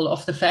mindful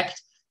of the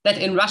fact that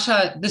in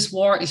Russia, this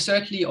war is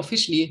certainly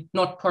officially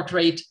not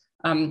portrayed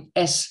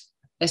as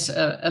as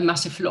a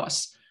massive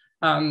loss.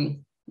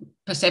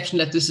 Perception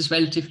that this is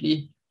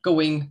relatively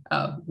going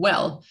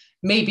well.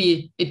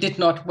 Maybe it did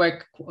not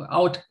work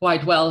out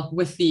quite well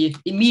with the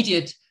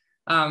immediate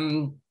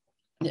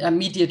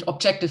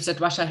objectives that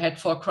Russia had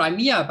for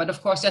Crimea, but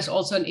of course there's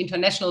also an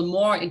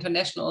more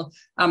international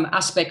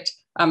aspect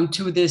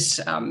to this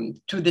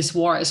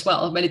war as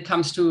well when it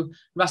comes to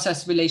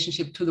Russia's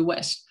relationship to the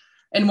West.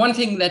 And one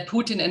thing that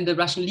Putin and the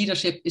Russian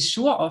leadership is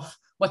sure of,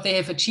 what they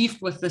have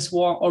achieved with this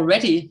war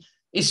already,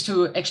 is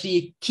to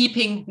actually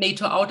keeping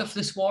NATO out of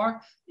this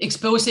war,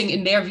 exposing,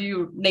 in their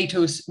view,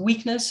 NATO's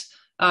weakness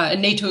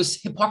and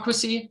NATO's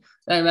hypocrisy.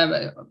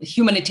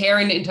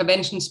 Humanitarian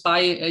interventions by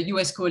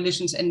US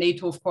coalitions and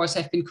NATO, of course,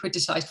 have been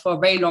criticized for a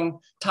very long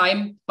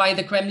time by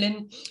the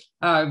Kremlin.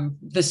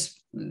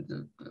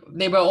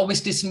 They were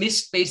always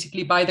dismissed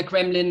basically by the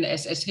Kremlin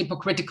as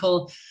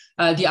hypocritical.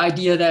 The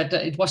idea that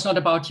it was not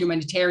about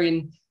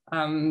humanitarian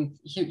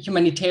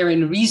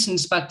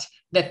reasons, but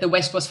that the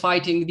West was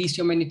fighting these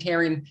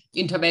humanitarian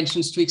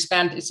interventions to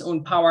expand its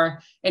own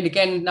power. And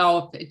again,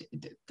 now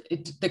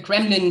the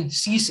Kremlin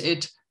sees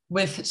it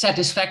with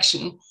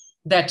satisfaction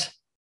that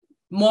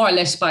more or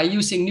less by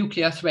using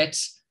nuclear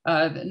threats,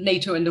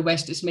 NATO and the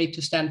West is made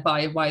to stand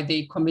by while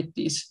they commit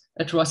these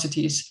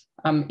atrocities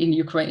in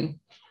Ukraine.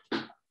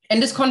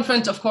 And this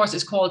conference, of course,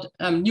 is called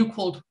New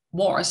Cold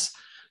Wars.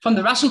 From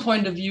the Russian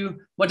point of view,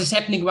 what is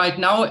happening right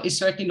now is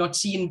certainly not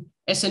seen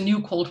as a new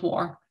Cold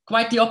War.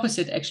 Quite the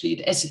opposite, actually.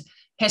 It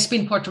has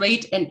been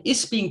portrayed and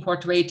is being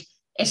portrayed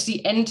as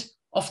the end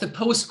of the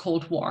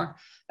post-Cold War.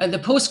 The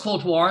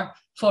post-Cold War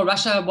for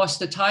Russia was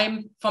the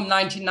time from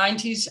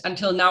 1990s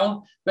until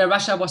now where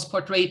Russia was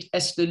portrayed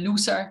as the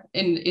loser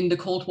in the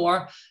Cold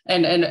War,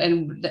 and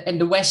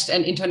the West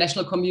and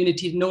international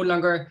community no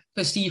longer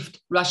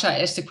perceived Russia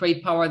as the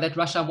great power that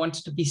Russia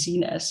wants to be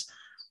seen as.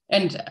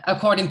 And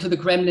according to the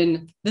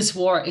Kremlin, this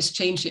war is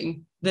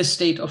changing this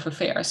state of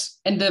affairs.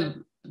 And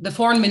the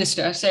foreign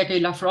minister, Sergei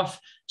Lavrov,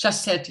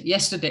 just said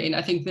yesterday, and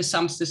I think this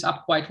sums this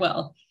up quite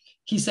well.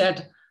 He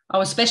said,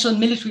 "Our special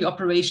military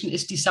operation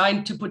is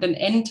designed to put an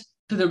end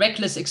to the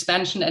reckless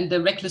expansion and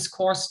the reckless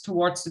course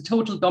towards the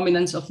total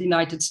dominance of the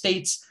United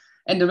States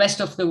and the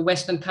rest of the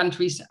Western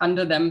countries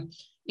under them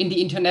in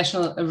the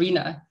international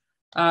arena."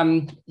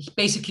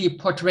 Basically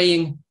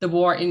portraying the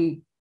war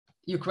in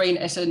Ukraine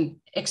as an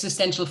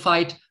existential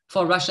fight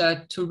for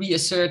Russia to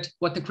reassert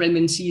what the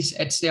Kremlin sees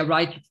as their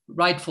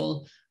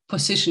rightful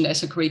position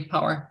as a great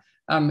power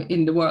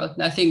in the world.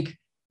 And I think,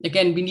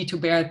 again, we need to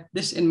bear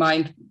this in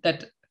mind,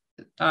 that,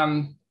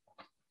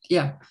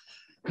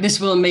 this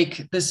will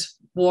make this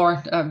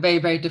war very,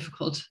 very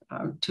difficult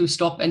to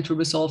stop and to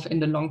resolve in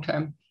the long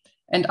term.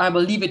 And I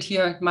will leave it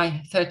here.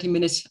 My 30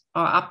 minutes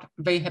are up.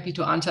 Very happy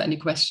to answer any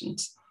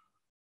questions.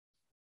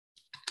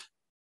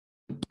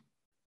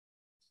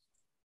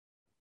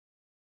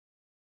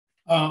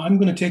 I'm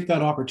going to take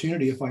that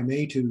opportunity, if I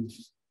may, to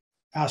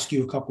ask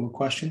you a couple of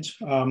questions.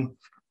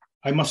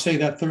 I must say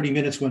that 30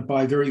 minutes went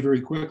by very,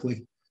 very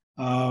quickly.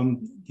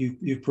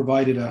 You've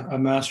provided a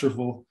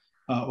masterful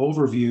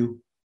overview,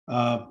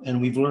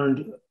 and we've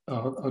learned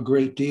a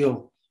great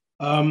deal.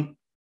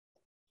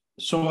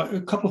 So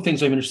a couple of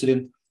things I'm interested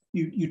in.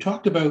 You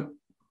talked about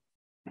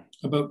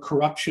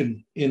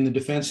corruption in the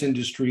defense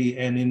industry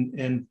and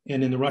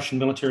in the Russian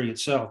military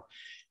itself.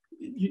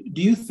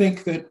 Do you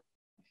think that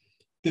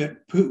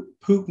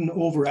Putin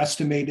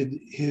overestimated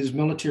his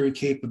military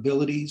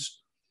capabilities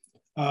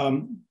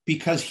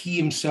because he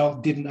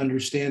himself didn't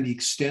understand the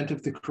extent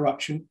of the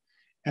corruption,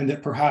 and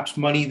that perhaps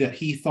money that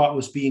he thought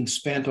was being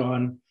spent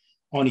on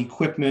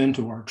equipment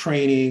or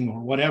training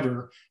or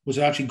whatever was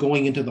actually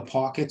going into the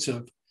pockets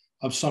of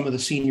some of the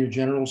senior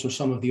generals or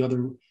some of the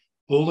other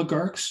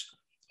oligarchs,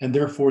 and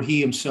therefore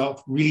he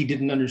himself really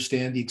didn't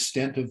understand the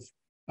extent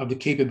of the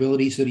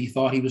capabilities that he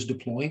thought he was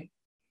deploying?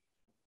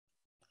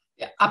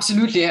 Yeah,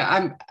 absolutely.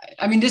 I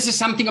mean, this is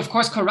something, of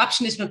course,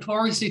 corruption is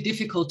notoriously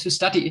difficult to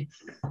study.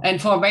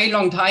 And for a very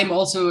long time,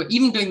 also,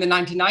 even during the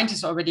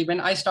 1990s already, when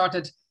I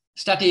started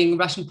studying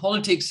Russian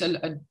politics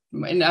and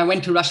I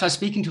went to Russia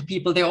speaking to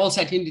people, they all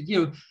said,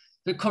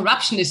 the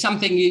corruption is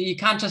something you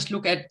can't just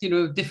look at,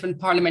 different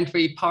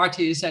parliamentary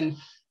parties and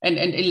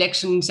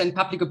elections and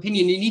public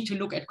opinion. You need to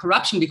look at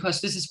corruption because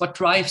this is what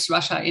drives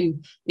Russia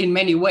in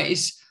many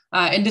ways.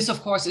 And this,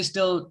 of course, is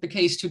still the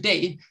case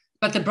today.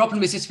 But the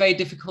problem is it's very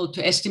difficult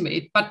to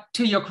estimate. But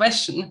to your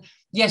question,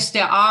 yes,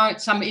 there are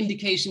some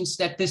indications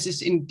that this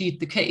is indeed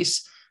the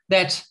case,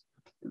 that,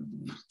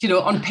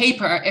 on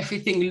paper,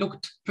 everything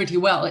looked pretty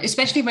well,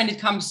 especially when it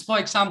comes, for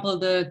example,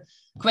 the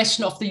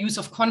question of the use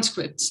of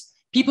conscripts.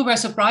 People were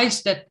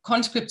surprised that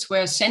conscripts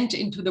were sent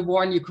into the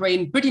war in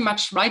Ukraine pretty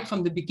much right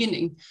from the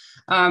beginning,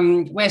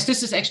 whereas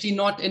this is actually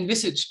not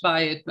envisaged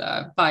by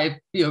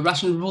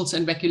Russian rules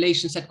and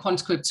regulations that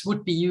conscripts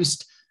would be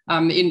used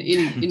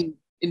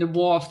in a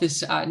war of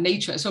this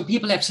nature. So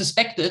people have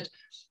suspected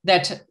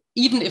that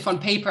even if on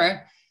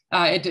paper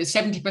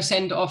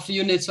 70% of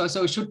units or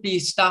so should be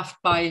staffed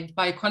by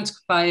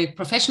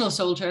professional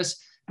soldiers,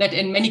 that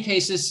in many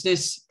cases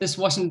this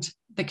wasn't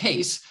the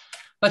case.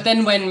 But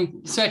then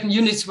when certain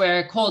units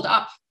were called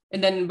up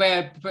and then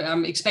were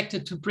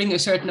expected to bring a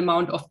certain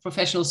amount of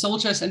professional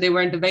soldiers, and they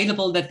weren't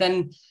available, that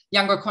then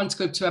younger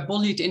conscripts were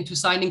bullied into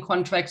signing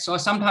contracts, or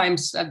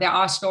sometimes there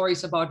are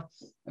stories about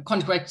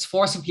contracts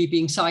forcibly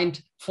being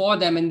signed for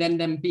them and then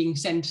them being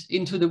sent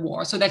into the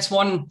war. So that's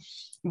one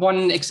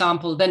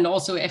example. Then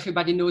also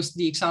everybody knows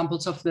the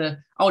examples of the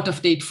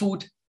out-of-date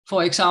food,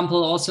 for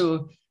example,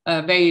 also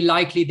very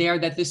likely there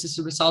that this is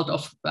a result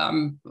of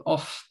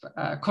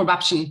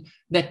corruption,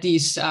 that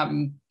these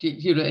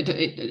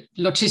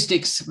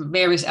logistics,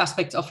 various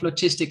aspects of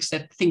logistics,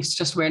 that things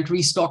just weren't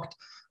restocked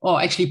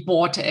or actually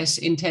bought as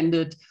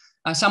intended.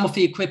 Some of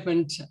the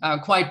equipment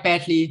quite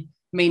badly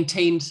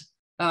maintained,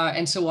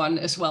 and so on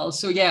as well.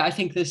 So yeah, I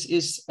think this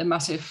is a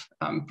massive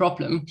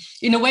problem.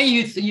 In a way,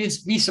 you'd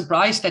be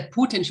surprised that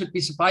Putin should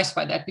be surprised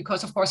by that,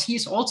 because of course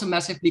he's also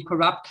massively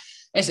corrupt,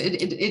 as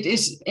it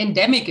is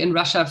endemic in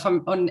Russia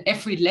on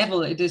every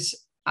level. It's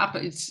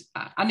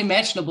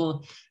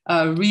unimaginable,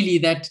 really,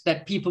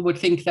 that people would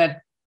think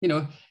that,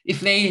 if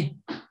they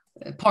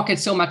pocket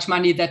so much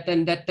money, that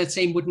then that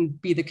same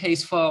wouldn't be the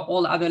case for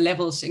all other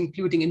levels,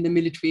 including in the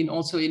military and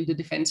also in the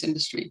defense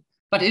industry.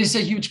 But it is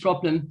a huge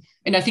problem.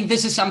 And I think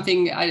this is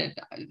something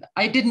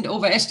I didn't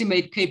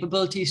overestimate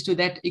capabilities to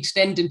that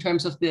extent in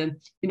terms of the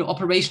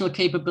operational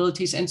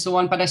capabilities and so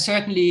on. But I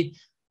certainly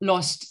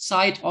lost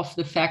sight of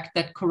the fact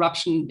that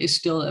corruption is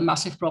still a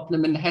massive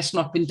problem and has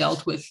not been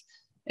dealt with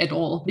at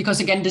all. Because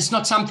again, this is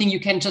not something you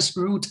can just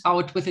root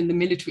out within the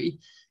military.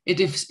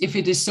 If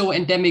it is so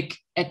endemic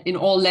in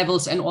all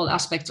levels and all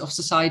aspects of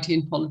society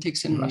and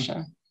politics in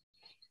Russia.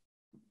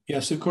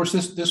 Yes, of course,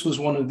 this was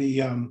one of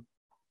the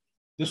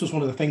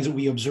things that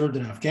we observed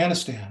in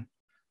Afghanistan,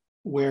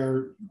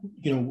 where,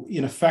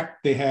 in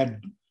effect, they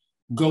had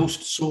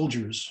ghost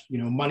soldiers.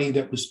 Money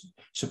that was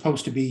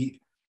supposed to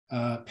be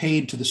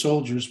paid to the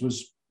soldiers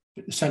was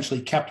essentially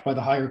kept by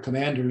the higher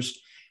commanders,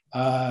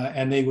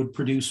 and they would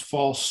produce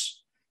false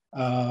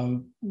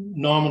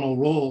nominal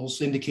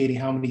rolls indicating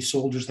how many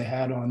soldiers they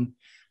had on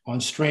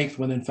strength,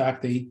 when in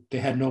fact they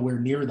had nowhere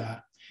near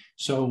that.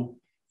 So,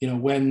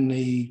 when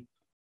the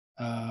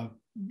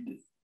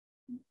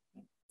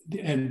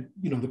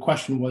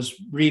question was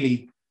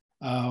really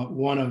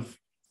one of,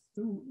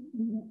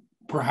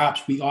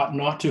 perhaps we ought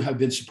not to have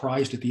been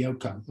surprised at the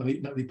outcome.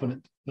 Let me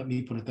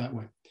put it that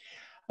way.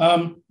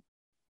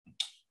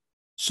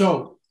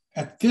 So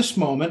at this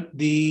moment,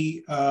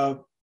 the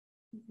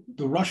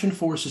Russian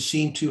forces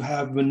seem to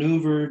have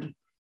maneuvered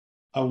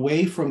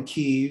away from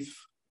Kyiv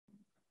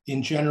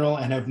in general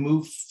and have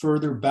moved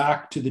further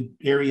back to the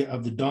area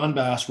of the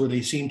Donbass, where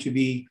they seem to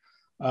be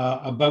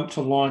about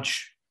to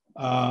launch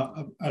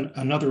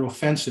another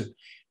offensive.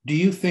 Do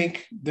you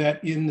think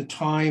that in the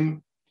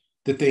time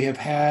that they have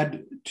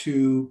had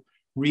to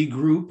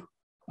regroup,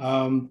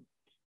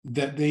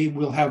 that they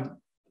will have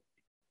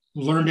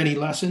learned any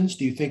lessons?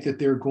 Do you think that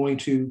they're going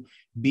to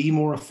be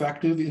more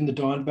effective in the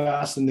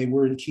Donbass than they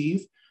were in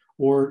Kyiv?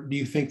 Or do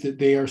you think that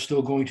they are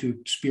still going to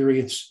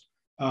experience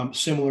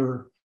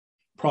similar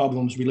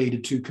problems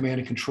related to command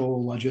and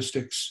control,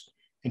 logistics,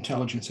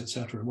 intelligence, et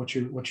cetera? What's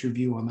your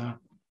view on that?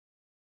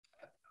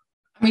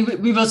 I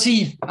mean, we will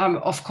see,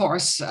 of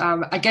course.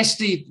 I guess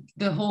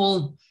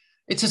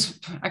it's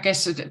just, I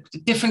guess, a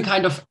different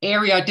kind of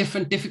area,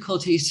 different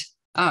difficulties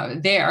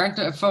there.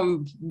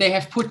 They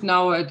have put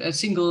now a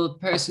single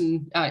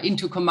person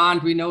into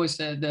command. We know is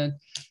the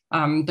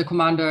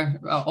commander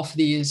of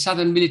the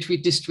Southern Military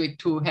District,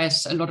 who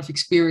has a lot of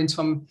experience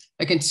from,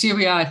 against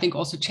Syria, I think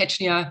also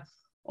Chechnya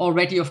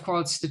already. Of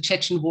course, the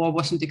Chechen war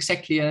wasn't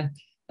exactly a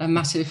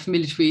massive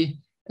military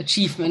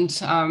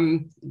achievement.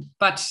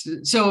 But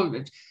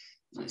so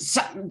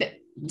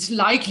it's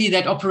likely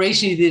that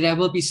operationally there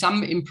will be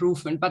some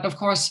improvement. But of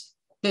course,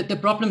 the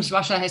problems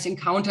Russia has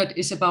encountered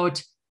is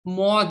about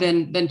more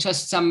than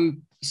just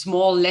some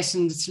small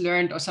lessons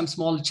learned or some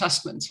small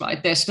adjustments,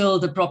 right? There's still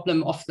the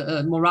problem of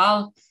the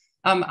morale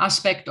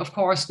aspect, of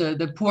course,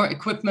 the poor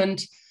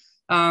equipment.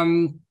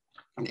 I'm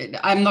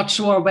not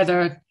sure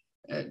whether,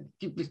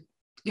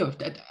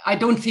 I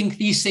don't think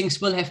these things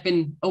will have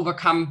been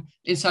overcome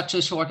in such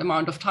a short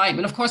amount of time.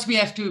 And of course, we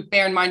have to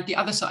bear in mind the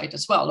other side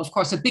as well. Of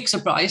course, a big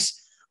surprise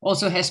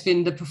also has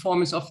been the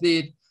performance of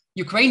the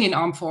Ukrainian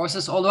armed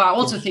forces, although I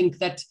also think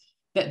that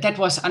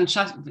was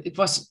unjust. It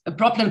was a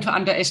problem to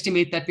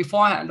underestimate that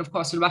beforehand. Of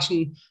course,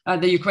 the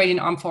Ukrainian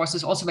armed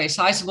forces also very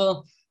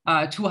sizable,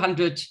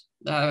 200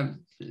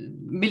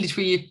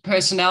 military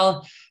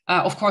personnel.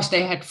 Of course,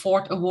 they had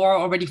fought a war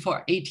already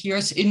for 8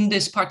 years in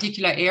this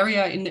particular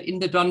area in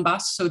the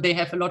Donbass, so they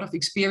have a lot of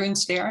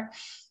experience there.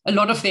 A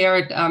lot of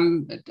their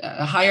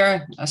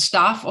higher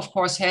staff, of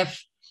course,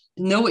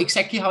 know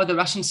exactly how the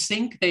Russians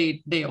think.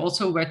 They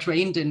also were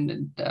trained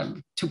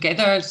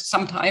together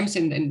sometimes,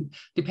 and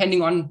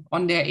depending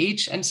on their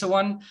age and so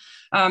on.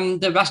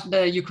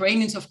 The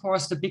Ukrainians, of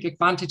course, the big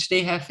advantage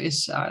they have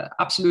is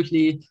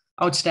absolutely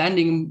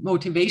outstanding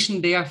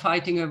motivation. They are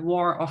fighting a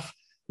war of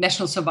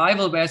national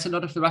survival, whereas a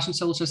lot of the Russian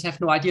soldiers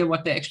have no idea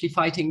what they're actually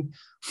fighting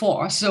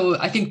for. So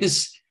I think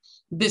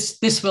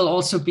this will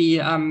also be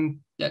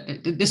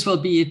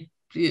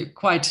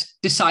quite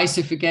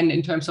decisive again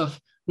in terms of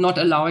not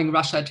allowing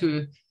Russia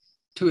to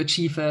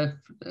achieve a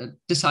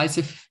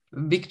decisive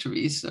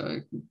victory. So,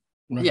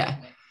 right. Yeah.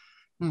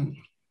 Mm.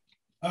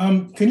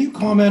 Can you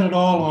comment at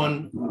all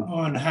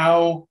on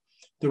how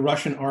the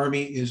Russian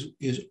army is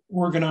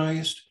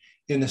organized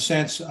in the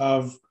sense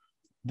of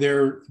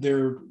their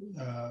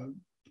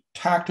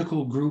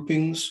tactical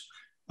groupings?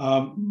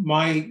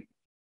 My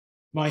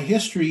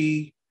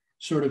history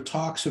sort of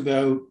talks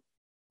about,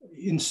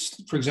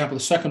 for example,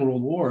 the Second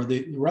World War,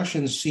 the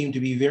Russians seem to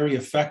be very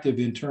effective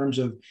in terms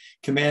of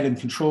command and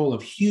control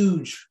of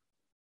huge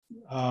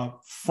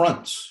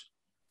fronts.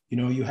 You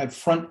know, you had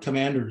front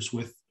commanders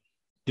with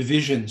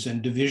divisions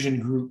and division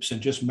groups and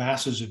just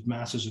masses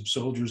of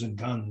soldiers and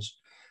guns.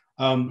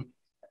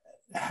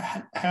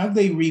 Have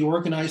they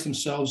reorganized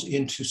themselves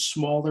into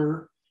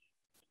smaller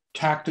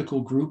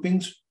tactical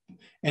groupings?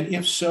 And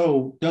if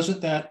so,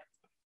 doesn't that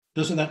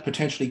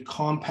potentially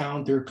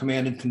compound their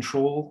command and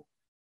control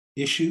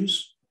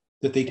issues,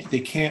 that they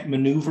can't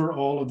maneuver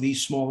all of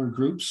these smaller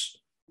groups?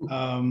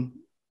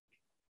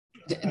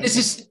 This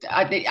is,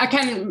 I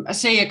can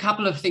say a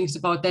couple of things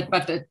about that,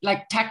 but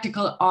like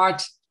tactical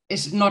art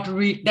is not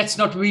really, that's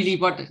not really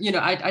what, you know,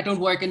 I don't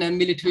work in a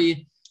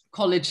military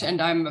college,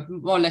 and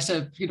I'm more or less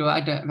a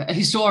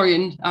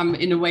historian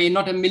in a way,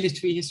 not a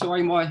military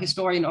historian, more a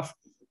historian of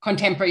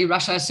contemporary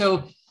Russia.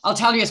 So I'll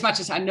tell you as much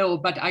as I know,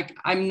 but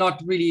I'm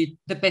not really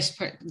the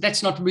best.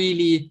 That's not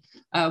really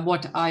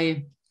what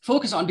I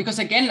focus on, because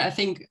again, I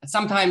think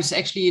sometimes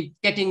actually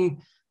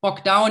getting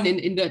bogged down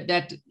in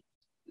that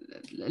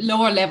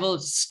lower level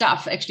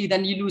stuff, actually,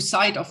 then you lose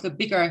sight of the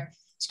bigger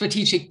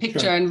strategic picture,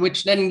 sure. And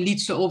which then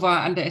leads to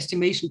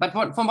underestimation. But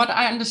from what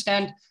I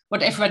understand,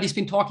 what everybody's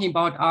been talking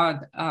about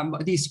are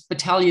these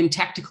battalion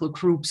tactical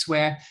groups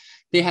where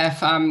they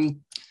have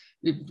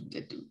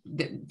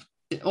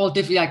all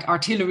different, like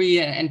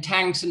artillery and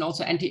tanks and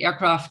also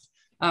anti-aircraft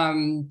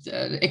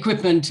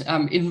equipment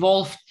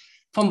involved.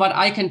 From what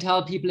I can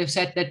tell, people have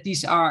said that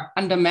these are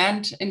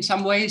undermanned in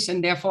some ways,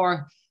 and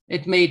therefore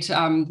it made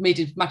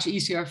it much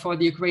easier for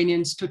the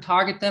Ukrainians to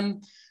target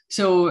them.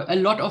 So a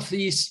lot of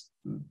these,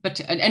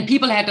 and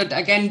people had,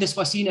 again, this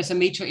was seen as a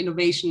major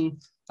innovation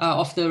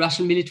of the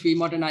Russian military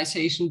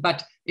modernization,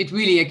 but it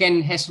really,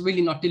 again, has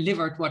really not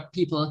delivered what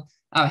people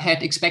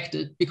had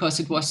expected, because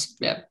it was,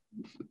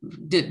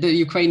 the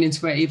Ukrainians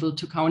were able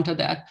to counter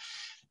that.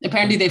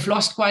 Apparently they've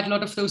lost quite a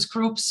lot of those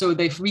groups, so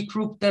they've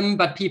regrouped them,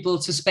 but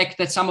people suspect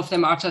that some of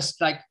them are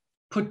just like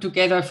put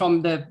together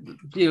from the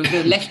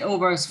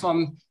leftovers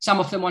from some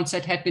of the ones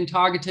that had been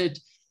targeted.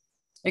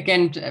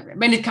 Again,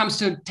 when it comes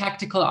to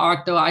tactical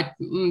art, though, I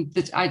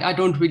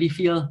don't really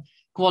feel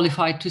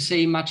qualified to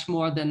say much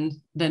more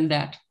than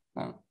that.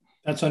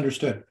 That's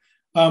understood.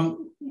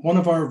 One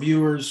of our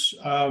viewers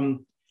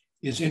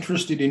is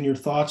interested in your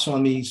thoughts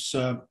on these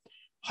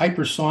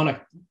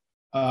hypersonic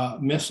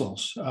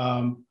missiles.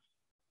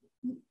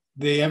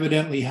 They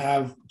evidently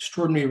have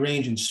extraordinary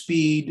range and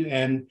speed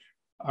and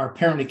are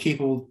apparently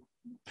capable of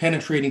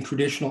penetrating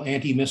traditional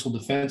anti-missile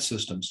defense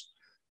systems.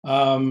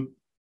 Those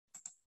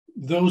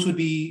would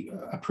be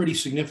a pretty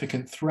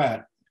significant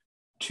threat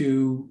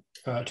to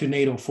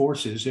NATO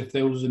forces if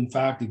those in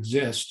fact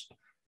exist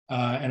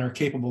and are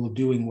capable of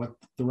doing what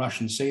the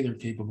Russians say they're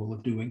capable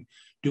of doing.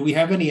 Do we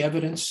have any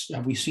evidence?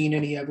 Have we seen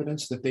any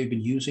evidence that they've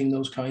been using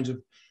those kinds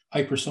of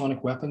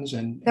hypersonic weapons?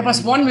 And there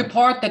was one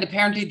report that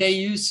apparently they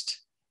used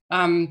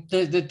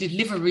the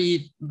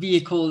delivery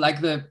vehicle, like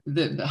the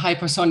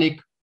hypersonic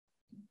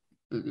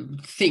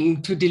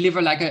thing to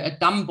deliver like a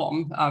dumb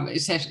bomb.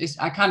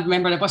 I can't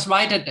remember. It was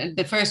right at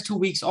the first 2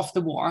 weeks of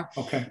the war.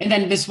 Okay. And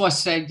then this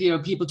was,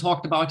 people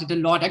talked about it a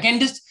lot. Again,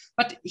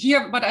 but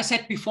here, what I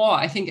said before,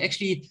 I think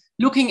actually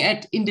looking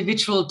at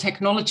individual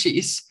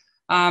technologies,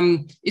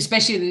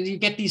 especially you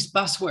get these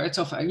buzzwords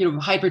of,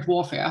 hybrid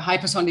warfare,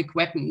 hypersonic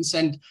weapons.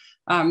 And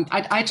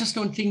I just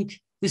don't think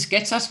this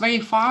gets us very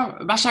far.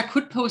 Russia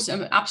could pose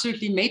an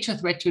absolutely major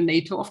threat to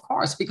NATO, of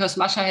course, because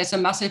Russia has a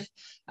massive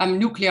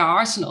nuclear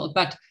arsenal.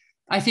 But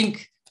I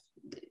think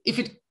if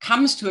it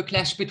comes to a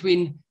clash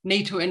between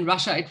NATO and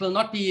Russia, it will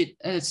not be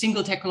a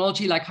single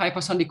technology like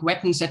hypersonic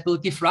weapons that will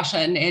give Russia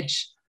an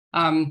edge.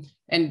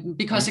 And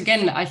because,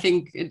 again, I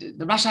think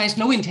Russia has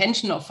no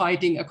intention of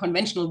fighting a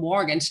conventional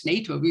war against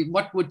NATO.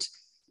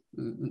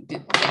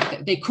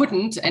 They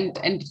couldn't,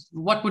 and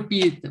what would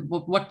be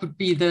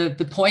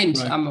the point,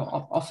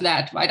 right, of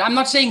that, right? I'm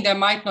not saying there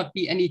might not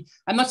be any.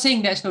 I'm not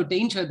saying there's no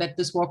danger that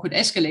this war could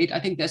escalate. I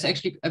think there's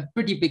actually a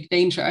pretty big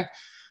danger.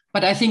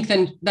 But I think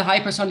then the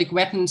hypersonic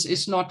weapons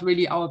is not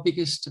really our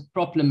biggest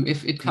problem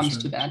if it comes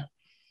to that.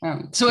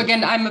 So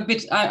again, I'm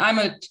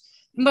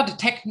not a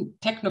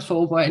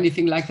technophobe or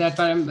anything like that,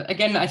 but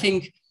again, I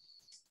think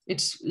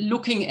it's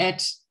looking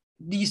at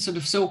these sort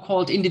of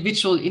so-called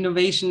individual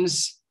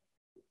innovations.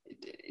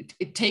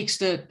 It takes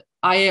the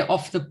eye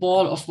off the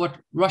ball of what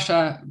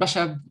Russia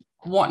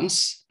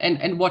wants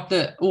and what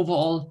the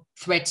overall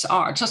threats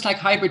are. Just like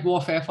hybrid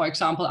warfare, for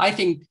example, I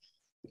think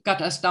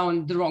got us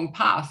down the wrong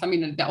path. I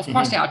mean, of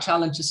course, there are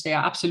challenges there,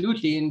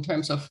 absolutely, in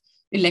terms of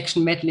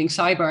election meddling,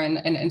 cyber,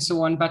 and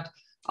so on. But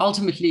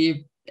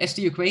ultimately, as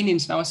the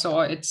Ukrainians now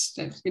saw, it's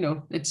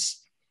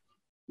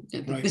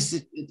Right.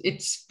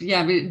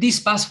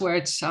 These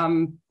buzzwords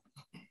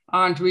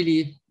aren't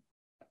really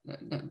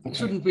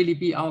shouldn't really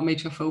be our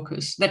major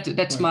focus.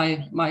 That's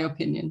right. my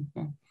opinion.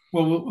 Yeah.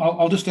 Well,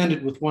 I'll just end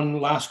it with one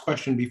last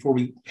question before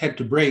we head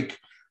to break.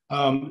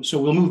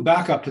 So we'll move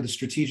back up to the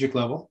strategic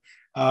level,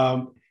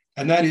 and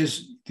that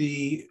is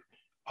the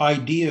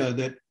idea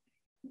that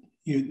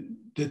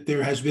that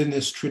there has been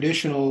this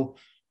traditional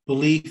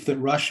belief that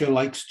Russia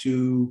likes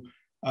to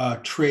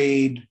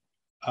trade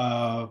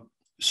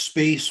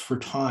space for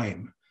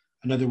time.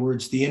 In other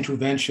words, the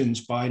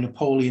interventions by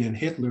Napoleon and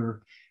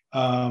Hitler,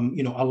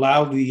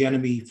 allowed the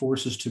enemy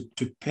forces to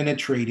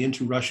penetrate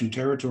into Russian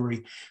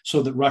territory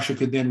so that Russia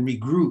could then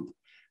regroup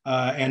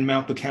and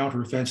mount the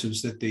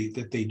counteroffensives that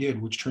they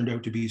did, which turned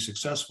out to be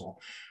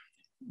successful.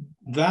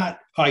 That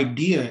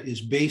idea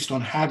is based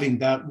on having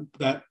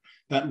that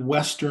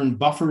Western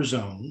buffer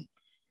zone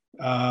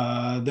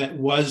that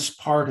was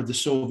part of the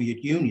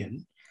Soviet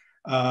Union.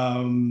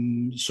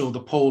 So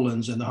the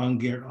Polands and the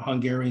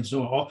Hungarians,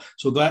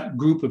 so that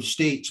group of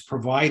states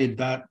provided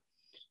that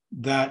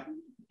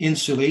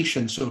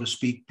insulation, so to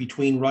speak,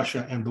 between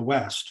Russia and the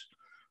West.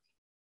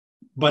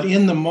 But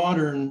in the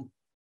modern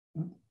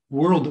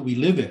world that we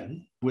live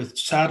in, with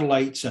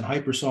satellites and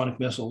hypersonic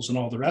missiles and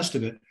all the rest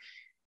of it,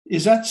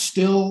 is that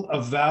still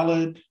a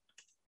valid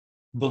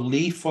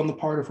belief on the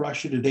part of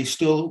Russia? Do they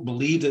still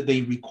believe that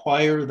they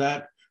require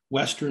that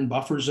Western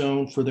buffer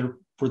zone for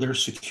their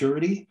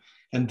security,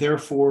 and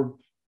therefore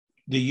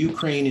the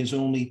Ukraine is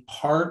only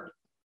part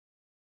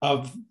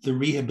of the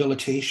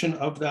rehabilitation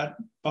of that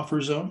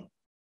buffer zone,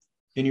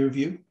 in your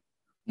view?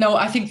 No,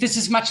 I think this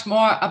is much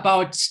more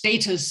about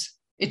status.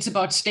 It's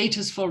about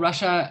status for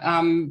Russia,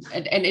 and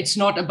it's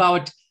not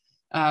about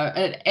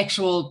an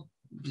actual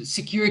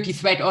security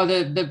threat or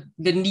the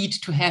need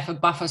to have a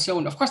buffer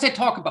zone. Of course, they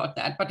talk about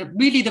that, but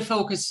really the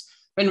focus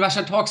when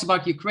Russia talks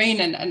about Ukraine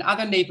and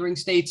other neighboring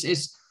states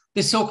is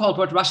the so-called,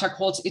 what Russia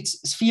calls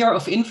its sphere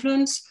of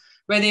influence,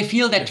 where they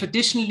feel that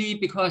traditionally,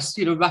 because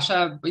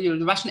Russia,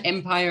 the Russian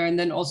Empire, and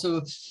then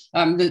also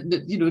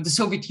the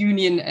Soviet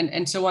Union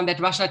and so on, that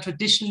Russia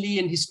traditionally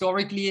and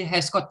historically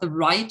has got the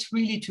right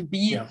really to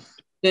be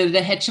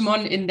the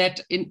hegemon in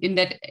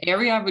that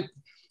area,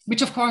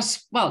 which of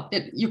course,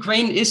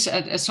 Ukraine is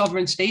a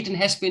sovereign state and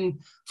has been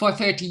for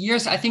 30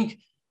 years, I think.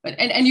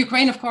 And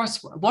Ukraine, of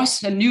course,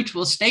 was a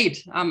neutral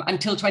state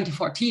until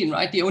 2014,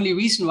 right? The only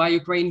reason why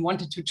Ukraine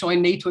wanted to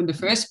join NATO in the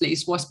first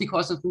place was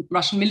because of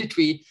Russian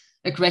military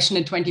aggression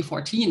in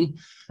 2014.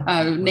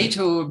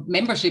 NATO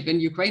membership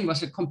in Ukraine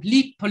was a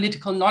complete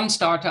political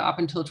non-starter up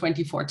until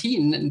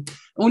 2014. And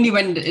only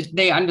when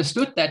they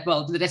understood that,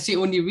 that's the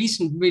only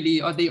reason really,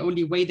 or the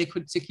only way they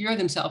could secure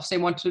themselves, they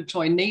wanted to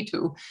join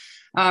NATO.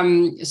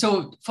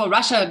 So for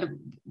Russia,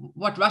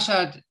 what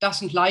Russia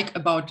doesn't like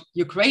about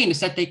Ukraine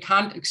is that they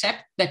can't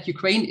accept that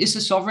Ukraine is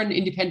a sovereign,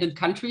 independent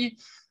country.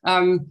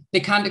 They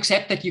can't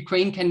accept that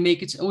Ukraine can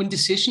make its own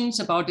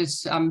decisions about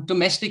its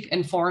domestic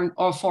and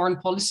foreign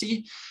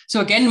policy.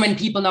 So again, when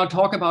people now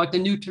talk about the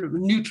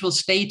neutral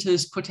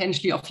status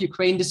potentially of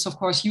Ukraine, this is of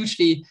course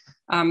hugely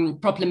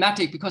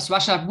problematic, because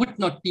Russia would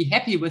not be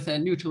happy with a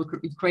neutral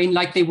Ukraine,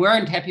 like they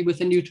weren't happy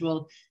with a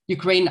neutral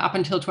Ukraine up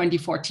until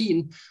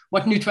 2014.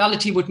 What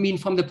neutrality would mean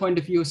from the point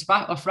of view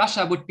of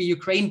Russia would be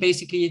Ukraine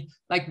basically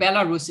like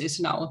Belarus is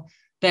now,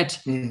 that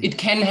it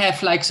can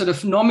have like sort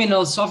of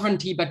nominal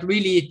sovereignty, but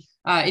really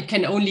it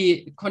can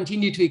only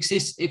continue to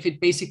exist if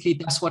it basically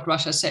does what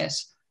Russia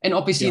says. And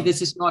obviously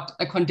this is not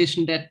a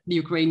condition that the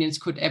Ukrainians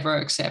could ever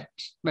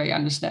accept, very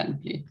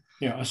understandably.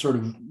 Yeah, a sort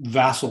of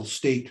vassal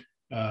state,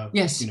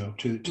 yes.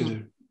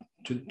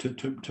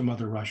 to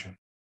Mother Russia.